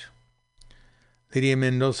that. Lydia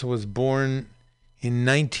Mendoza was born in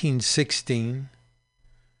 1916,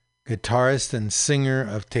 guitarist and singer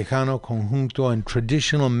of Tejano Conjunto and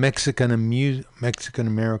traditional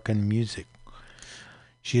Mexican-American music.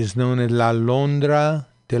 She is known as La Alondra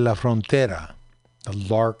de la Frontera, the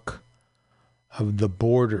lark of the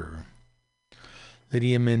border.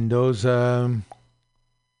 Lydia Mendoza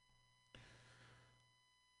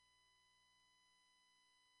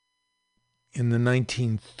in the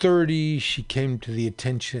 1930s, she came to the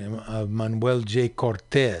attention of Manuel J.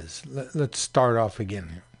 Cortez. Let's start off again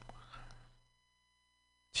here.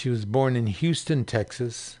 She was born in Houston,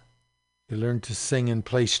 Texas. She learned to sing and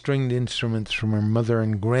play stringed instruments from her mother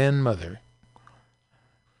and grandmother.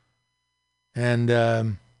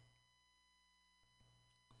 And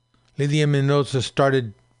Lydia Mendoza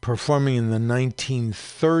started performing in the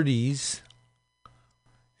 1930s.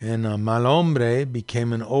 And Mal Hombre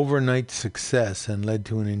became an overnight success and led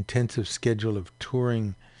to an intensive schedule of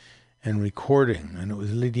touring and recording. And it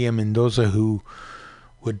was Lydia Mendoza who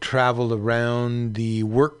would travel around the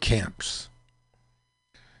work camps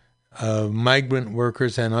of migrant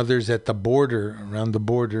workers and others at the border, around the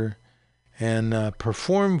border, and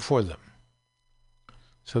perform for them.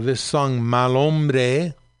 So this song, Mal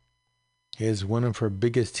Hombre, is one of her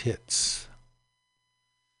biggest hits.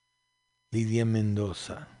 Lydia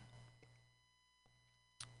Mendoza.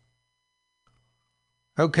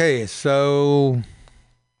 Okay, so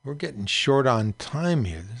we're getting short on time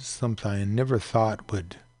here. This is something I never thought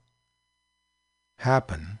would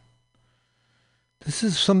happen. This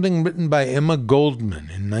is something written by Emma Goldman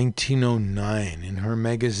in 1909 in her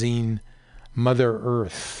magazine Mother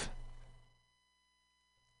Earth.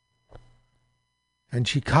 And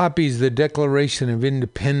she copies the Declaration of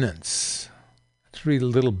Independence. Let's read a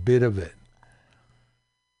little bit of it.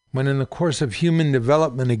 When in the course of human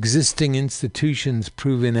development existing institutions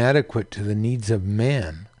prove inadequate to the needs of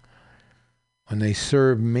man, when they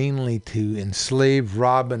serve mainly to enslave,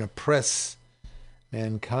 rob, and oppress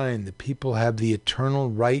mankind, the people have the eternal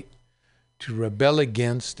right to rebel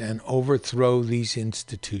against and overthrow these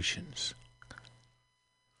institutions.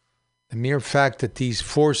 The mere fact that these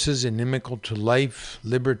forces, inimical to life,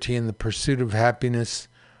 liberty, and the pursuit of happiness,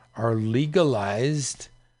 are legalized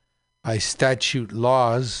by statute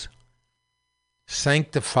laws,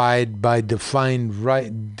 sanctified by divine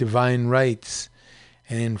rights,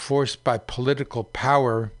 and enforced by political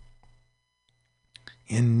power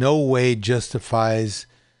in no way justifies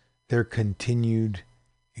their continued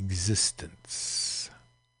existence.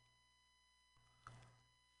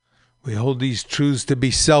 We hold these truths to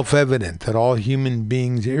be self-evident, that all human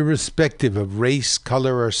beings, irrespective of race,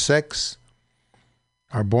 color, or sex,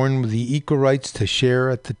 are born with the equal rights to share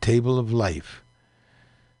at the table of life.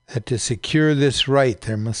 That to secure this right,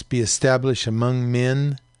 there must be established among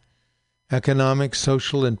men economic,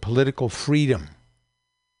 social, and political freedom.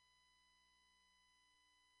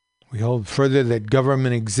 We hold further that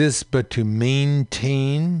government exists but to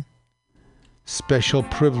maintain special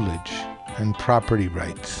privilege and property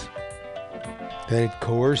rights, that it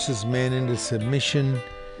coerces man into submission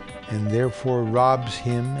and therefore robs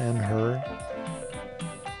him and her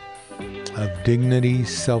of dignity,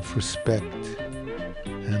 self-respect,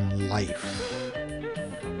 and life.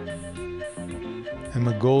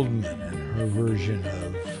 Emma Goldman, in her version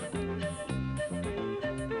of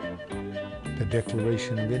the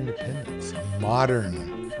Declaration of Independence, a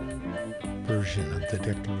modern version of the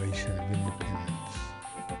Declaration of Independence.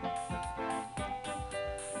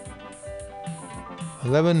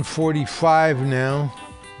 11:45 now.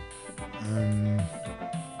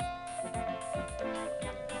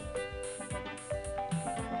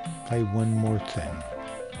 Play one more thing.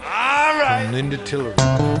 All right. From Linda Tillery.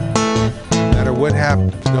 No matter what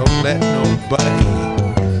happens, don't let nobody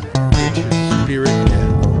get your spirit down.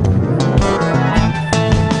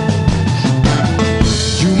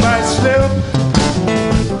 You might slip,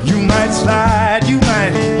 you might slide, you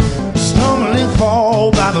might stumble and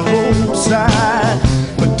fall by the roadside,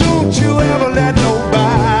 but don't you ever let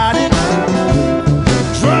nobody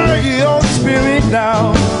drag your spirit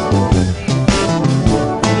down.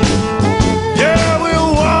 Yeah,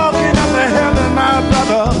 we're walking up to heaven, my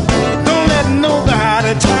brother. Don't let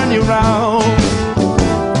nobody turn you around.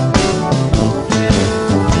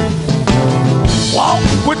 Walk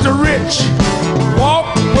with the rich,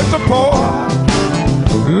 walk with the poor,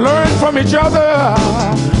 learn from each other,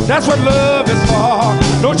 that's what love is for.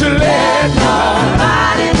 Don't you let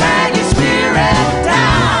nobody drag your spirit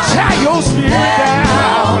down. Tear your spirit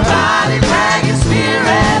down. Nobody drag your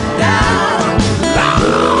spirit down.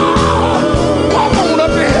 Walk on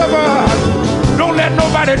up to heaven. Don't let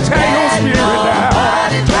nobody tear your spirit down.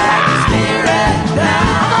 Nobody drag your spirit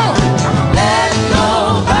down. Let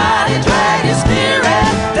nobody drag your spirit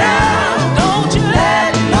down. Don't you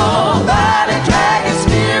let nobody drag your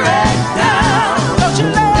spirit down. Don't you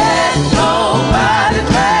let nobody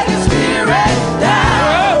drag your spirit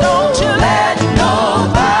down. Don't you let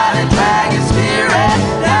nobody drag your spirit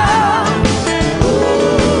down.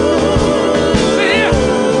 See?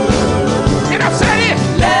 Can I say it?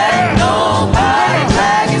 Let nobody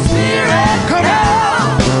drag your spirit down.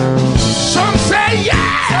 Some say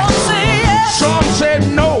yeah. Some say yes. Some say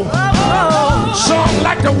no. Some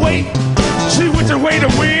like to wait, see which way the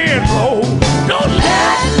wind blows. Don't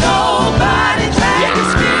let nobody drag your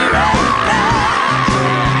spirit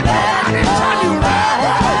down. Let nobody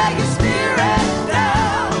drag your spirit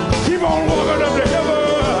down. Keep on walking up to heaven.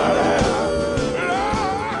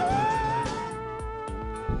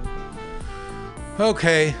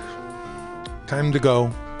 Okay, time to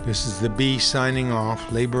go. This is the B signing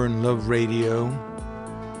off. Labor and Love Radio.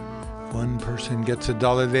 One person gets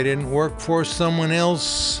 $1 they didn't work for. Someone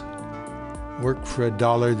else worked for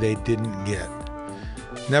 $1 they didn't get.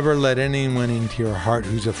 Never let anyone into your heart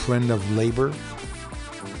who's a friend of labor.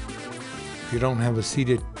 If you don't have a seat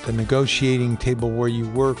at the negotiating table where you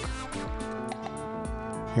work,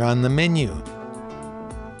 you're on the menu.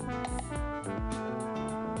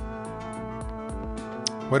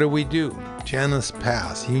 What do we do? Janus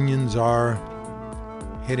Pass. Unions are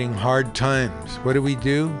hitting hard times. What do we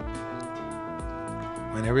do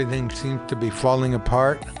when everything seems to be falling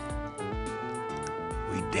apart?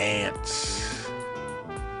 We dance.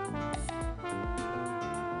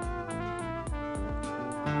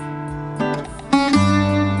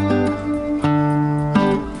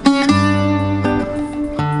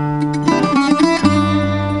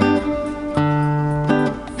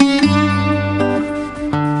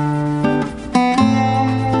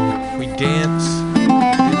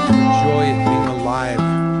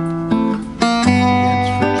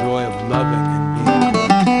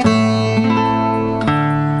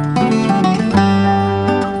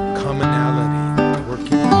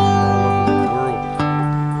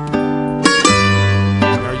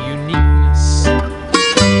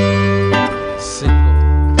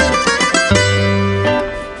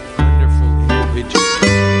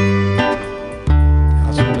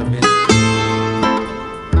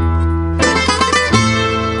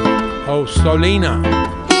 Solina.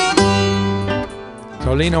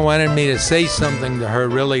 So Lena wanted me to say something to her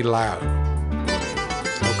really loud.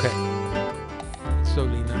 Okay. So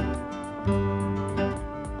Lena,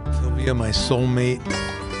 Sylvia, my soulmate,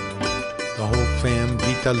 the whole fam,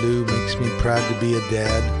 Vita Lou makes me proud to be a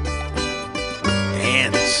dad.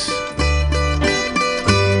 Ants.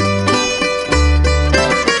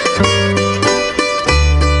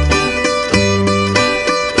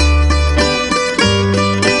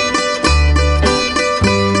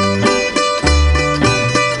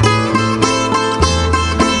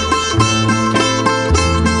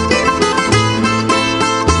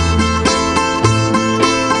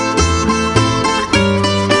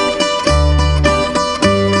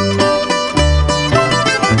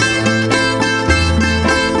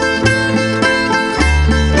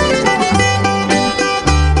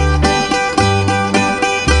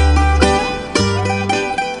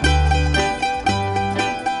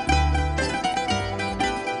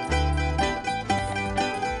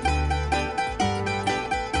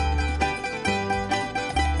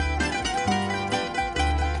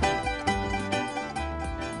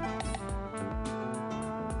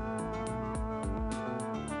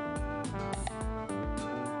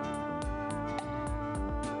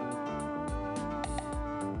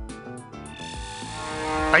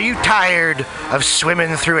 Are you tired of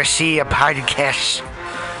swimming through a sea of podcasts?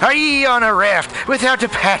 Are ye on a raft without a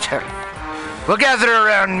paddle? Well, gather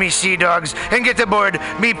around me, sea dogs, and get aboard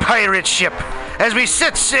me pirate ship as we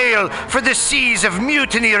set sail for the seas of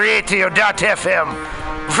MutinyRadio.fm.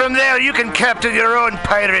 From there, you can captain your own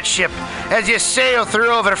pirate ship as you sail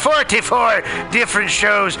through over 44 different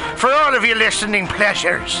shows for all of your listening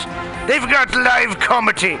pleasures. They've got live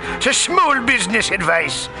comedy to small business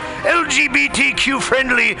advice,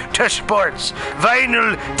 LGBTQ-friendly to sports,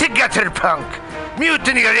 vinyl to gutter punk.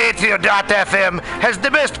 MutinyRadio.fm has the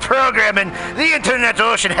best programming the internet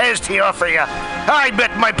ocean has to offer you. I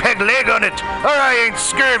bet my peg leg on it, or I ain't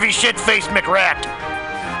scurvy shit-faced McRat.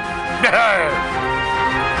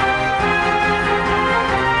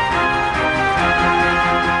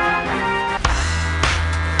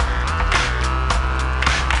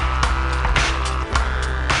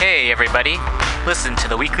 Hey everybody, listen to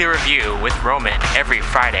the Weekly Review with Roman every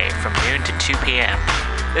Friday from noon to 2 p.m.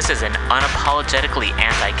 This is an unapologetically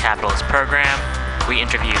anti-capitalist program. We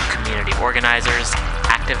interview community organizers,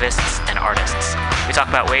 activists, and artists. We talk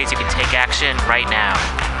about ways you can take action right now.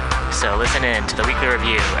 So listen in to the Weekly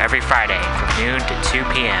Review every Friday from noon to 2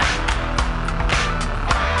 p.m.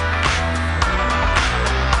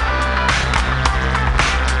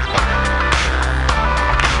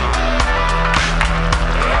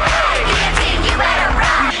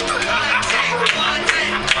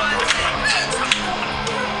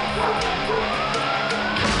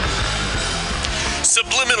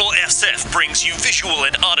 Subliminal SF brings you visual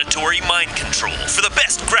and auditory mind control. For the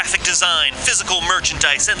best graphic design, physical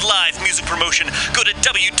merchandise, and live music promotion, go to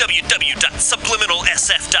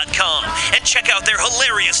www.subliminalsf.com and check out their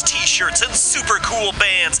hilarious t-shirts and super cool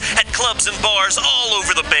bands at clubs and bars all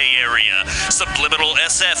over the Bay Area. Subliminal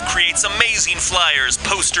SF creates amazing flyers,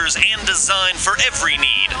 posters, and design for every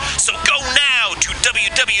need. So go now to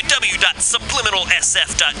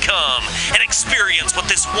www.subliminalsf.com and experience what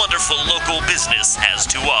this wonderful local business has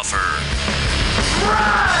to offer.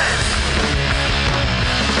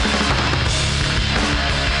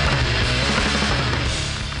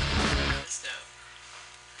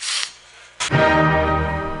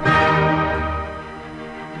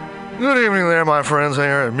 Good evening there, my friends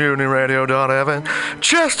here at MutinyRadio.fm.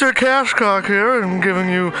 Chester Cashcock here, and giving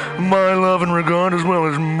you my love and regard as well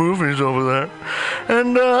as movies over there.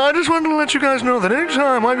 And I just wanted to let you guys know that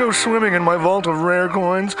anytime I go swimming in my vault of rare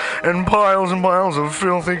coins and piles of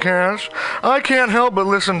filthy cash, I can't help but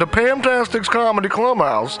listen to Pamtastic's Comedy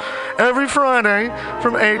Clubhouse every Friday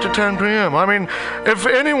from 8 to 10 p.m. I mean, if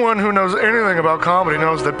anyone who knows anything about comedy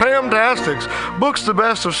knows that Pamtastic's books the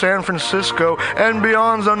best of San Francisco and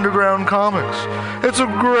beyond's underground comics. It's a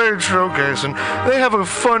great showcase, and they have a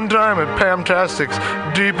fun time at Pamtastic's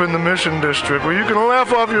deep in the Mission District, where you can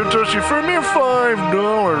laugh off your tushy for a mere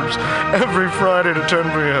 $5 every Friday to 10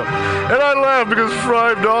 p.m. And I laugh because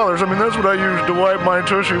 $5, I mean, that's what I use to wipe my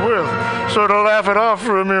tushy with. So to laugh it off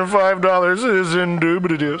for a mere $5 is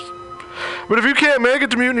indubitious. But if you can't make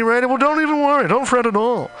it to Mutiny Radio, well, don't even worry. Don't fret at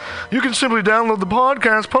all. You can simply download the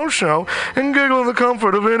podcast post-show and giggle in the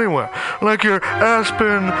comfort of anywhere, like your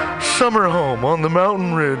Aspen summer home on the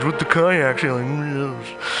mountain ridge with the kayak feeling.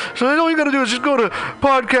 So all you got to do is just go to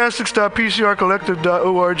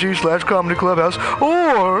podcastics.pcrcollective.org/comedy clubhouse,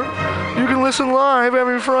 or you can listen live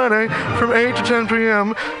every Friday from 8 to 10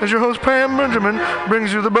 p.m. as your host Pam Benjamin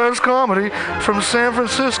brings you the best comedy from San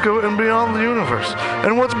Francisco and beyond the universe.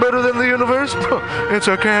 And what's better than the universe? It's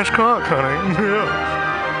a cash cock, honey. Yeah.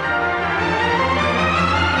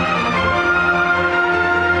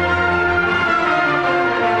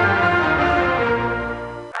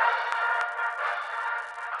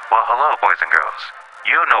 Well, hello, boys and girls.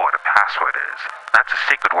 You know what a password is. That's a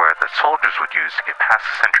secret word that soldiers would use to get past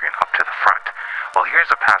the sentry and up to the front. Well, here's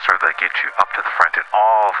a password that gets you up to the front in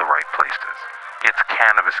all the right places. It's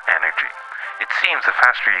cannabis energy. It seems the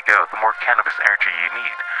faster you go, the more cannabis energy you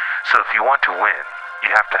need. So if you want to win,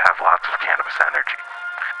 you have to have lots of cannabis energy.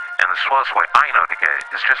 And the slowest way I know to get it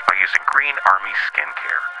is just by using Green Army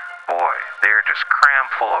Skincare. Boy, they're just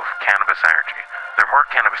crammed full of cannabis energy. There are more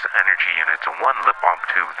cannabis energy units in one lip balm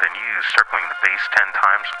tube than you use circling the base 10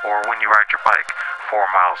 times or when you ride your bike 4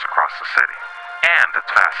 miles across the city. And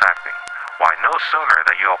it's fast acting. Why, no sooner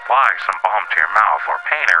than you apply some balm to your mouth or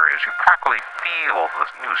pain areas, you practically feel the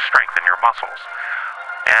new strength in your muscles.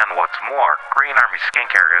 And what's more, Green Army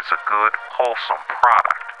Skincare is a good, wholesome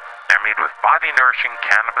product. They're made with body-nourishing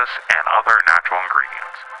cannabis and other natural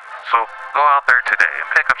ingredients. So go out there today and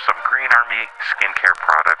pick up some Green Army Skincare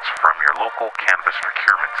products from your local cannabis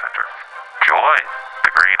procurement center. Join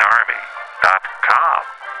thegreenarmy.com.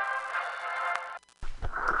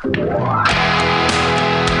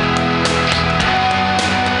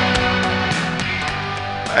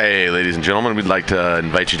 Hey, ladies and gentlemen, we'd like to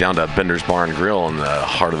invite you down to Bender's Bar and Grill in the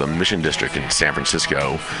heart of the Mission District in San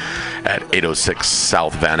Francisco at 806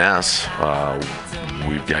 South Van Ness.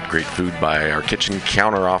 We've got great food by our kitchen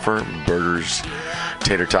counter offer: burgers,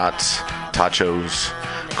 tater tots, tachos,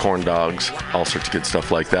 corn dogs, all sorts of good stuff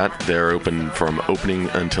like that. They're open from opening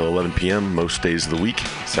until 11 p.m. most days of the week,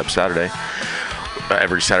 except Saturday.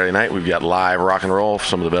 Every Saturday night, we've got live rock and roll,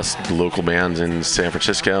 some of the best local bands in San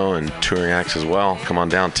Francisco and touring acts as well. Come on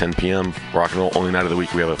down, 10 p.m., rock and roll, only night of the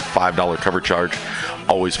week. We have a $5 cover charge,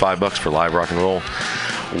 always $5 for live rock and roll.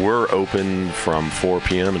 We're open from 4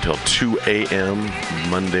 p.m. until 2 a.m.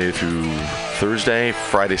 Monday through Thursday,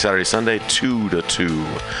 Friday, Saturday, Sunday, 2 to 2.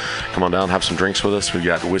 Come on down, have some drinks with us. We've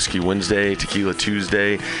got Whiskey Wednesday, Tequila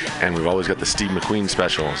Tuesday, and we've always got the Steve McQueen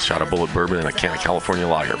special, shot of bullet bourbon and a can of California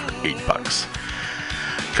lager for $8.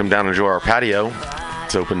 Come down and enjoy our patio.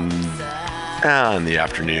 It's open in the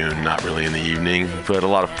afternoon, not really in the evening, but a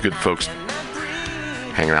lot of good folks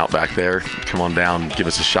hanging out back there. Come on down, give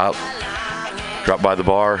us a shout. Drop by the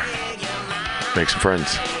bar, make some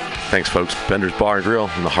friends. Thanks, folks. Bender's Bar and Grill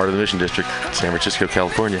in the heart of the Mission District, San Francisco,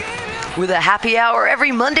 California. With a happy hour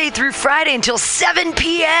every Monday through Friday until 7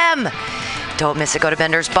 p.m. Don't miss it. Go to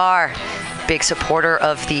Bender's Bar. Big supporter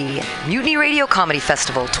of the Mutiny Radio Comedy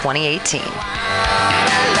Festival 2018.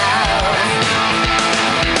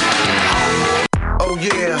 Oh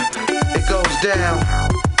yeah, it goes down.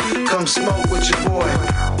 Come smoke with your boy.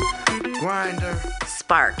 Grinder.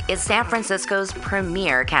 Spark is San Francisco's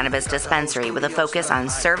premier cannabis dispensary with a focus on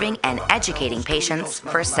serving and educating patients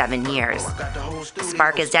for 7 years.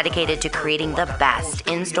 Spark is dedicated to creating the best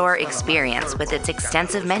in-store experience with its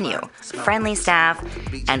extensive menu, friendly staff,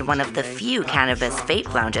 and one of the few cannabis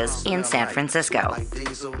vape lounges in San Francisco.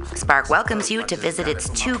 Spark welcomes you to visit its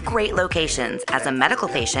 2 great locations as a medical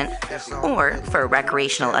patient or for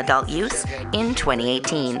recreational adult use in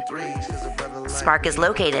 2018. Spark is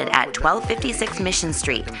located at 1256 Mission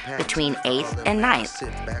Street between 8th and 9th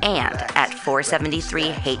and at 473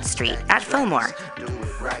 Haight Street at Fillmore.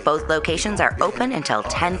 Both locations are open until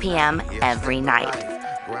 10 p.m. every night.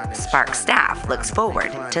 Spark staff looks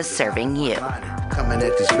forward to serving you. Coming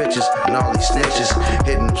at these bitches and all these snitches,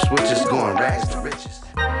 hitting them switches, going rags to riches.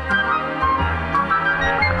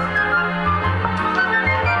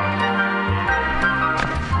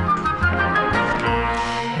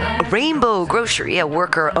 Rainbow Grocery, a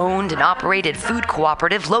worker-owned and operated food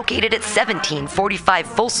cooperative located at 1745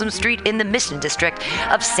 Folsom Street in the Mission District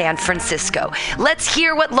of San Francisco. Let's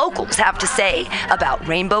hear what locals have to say about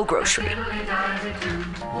Rainbow Grocery.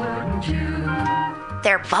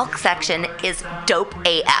 Their bulk section is dope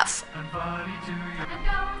AF.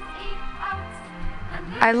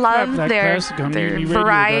 I love their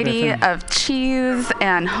variety of cheese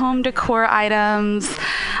and home decor items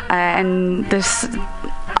and this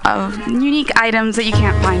unique items that you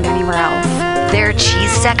can't find anywhere else. Their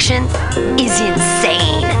cheese section is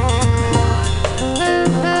insane.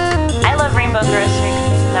 Railroad Grocery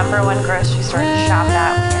because it's the #1 grocery store to shop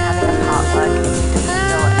at when you're having a potluck and you can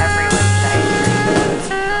fill everyone's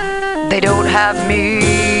dietary. They don't have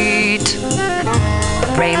meat.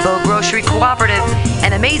 Rainbow Grocery Cooperative,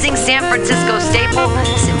 an amazing San Francisco staple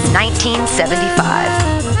since 1975.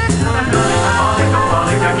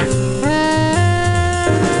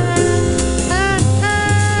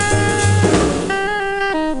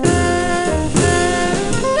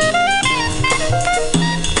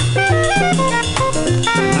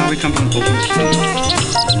 Now we come to an open field.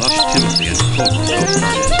 Lush timothy and clover so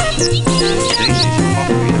started. Daisies and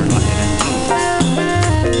hawkweed are not yet in bloom.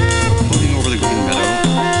 Floating over the green meadow,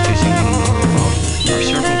 chasing one another about, are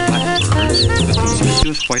several blackbirds with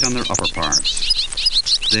conspicuous white on their upper parts.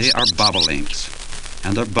 They are bobolinks,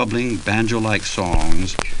 and their bubbling banjo-like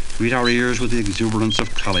songs greet our ears with the exuberance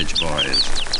of college boys.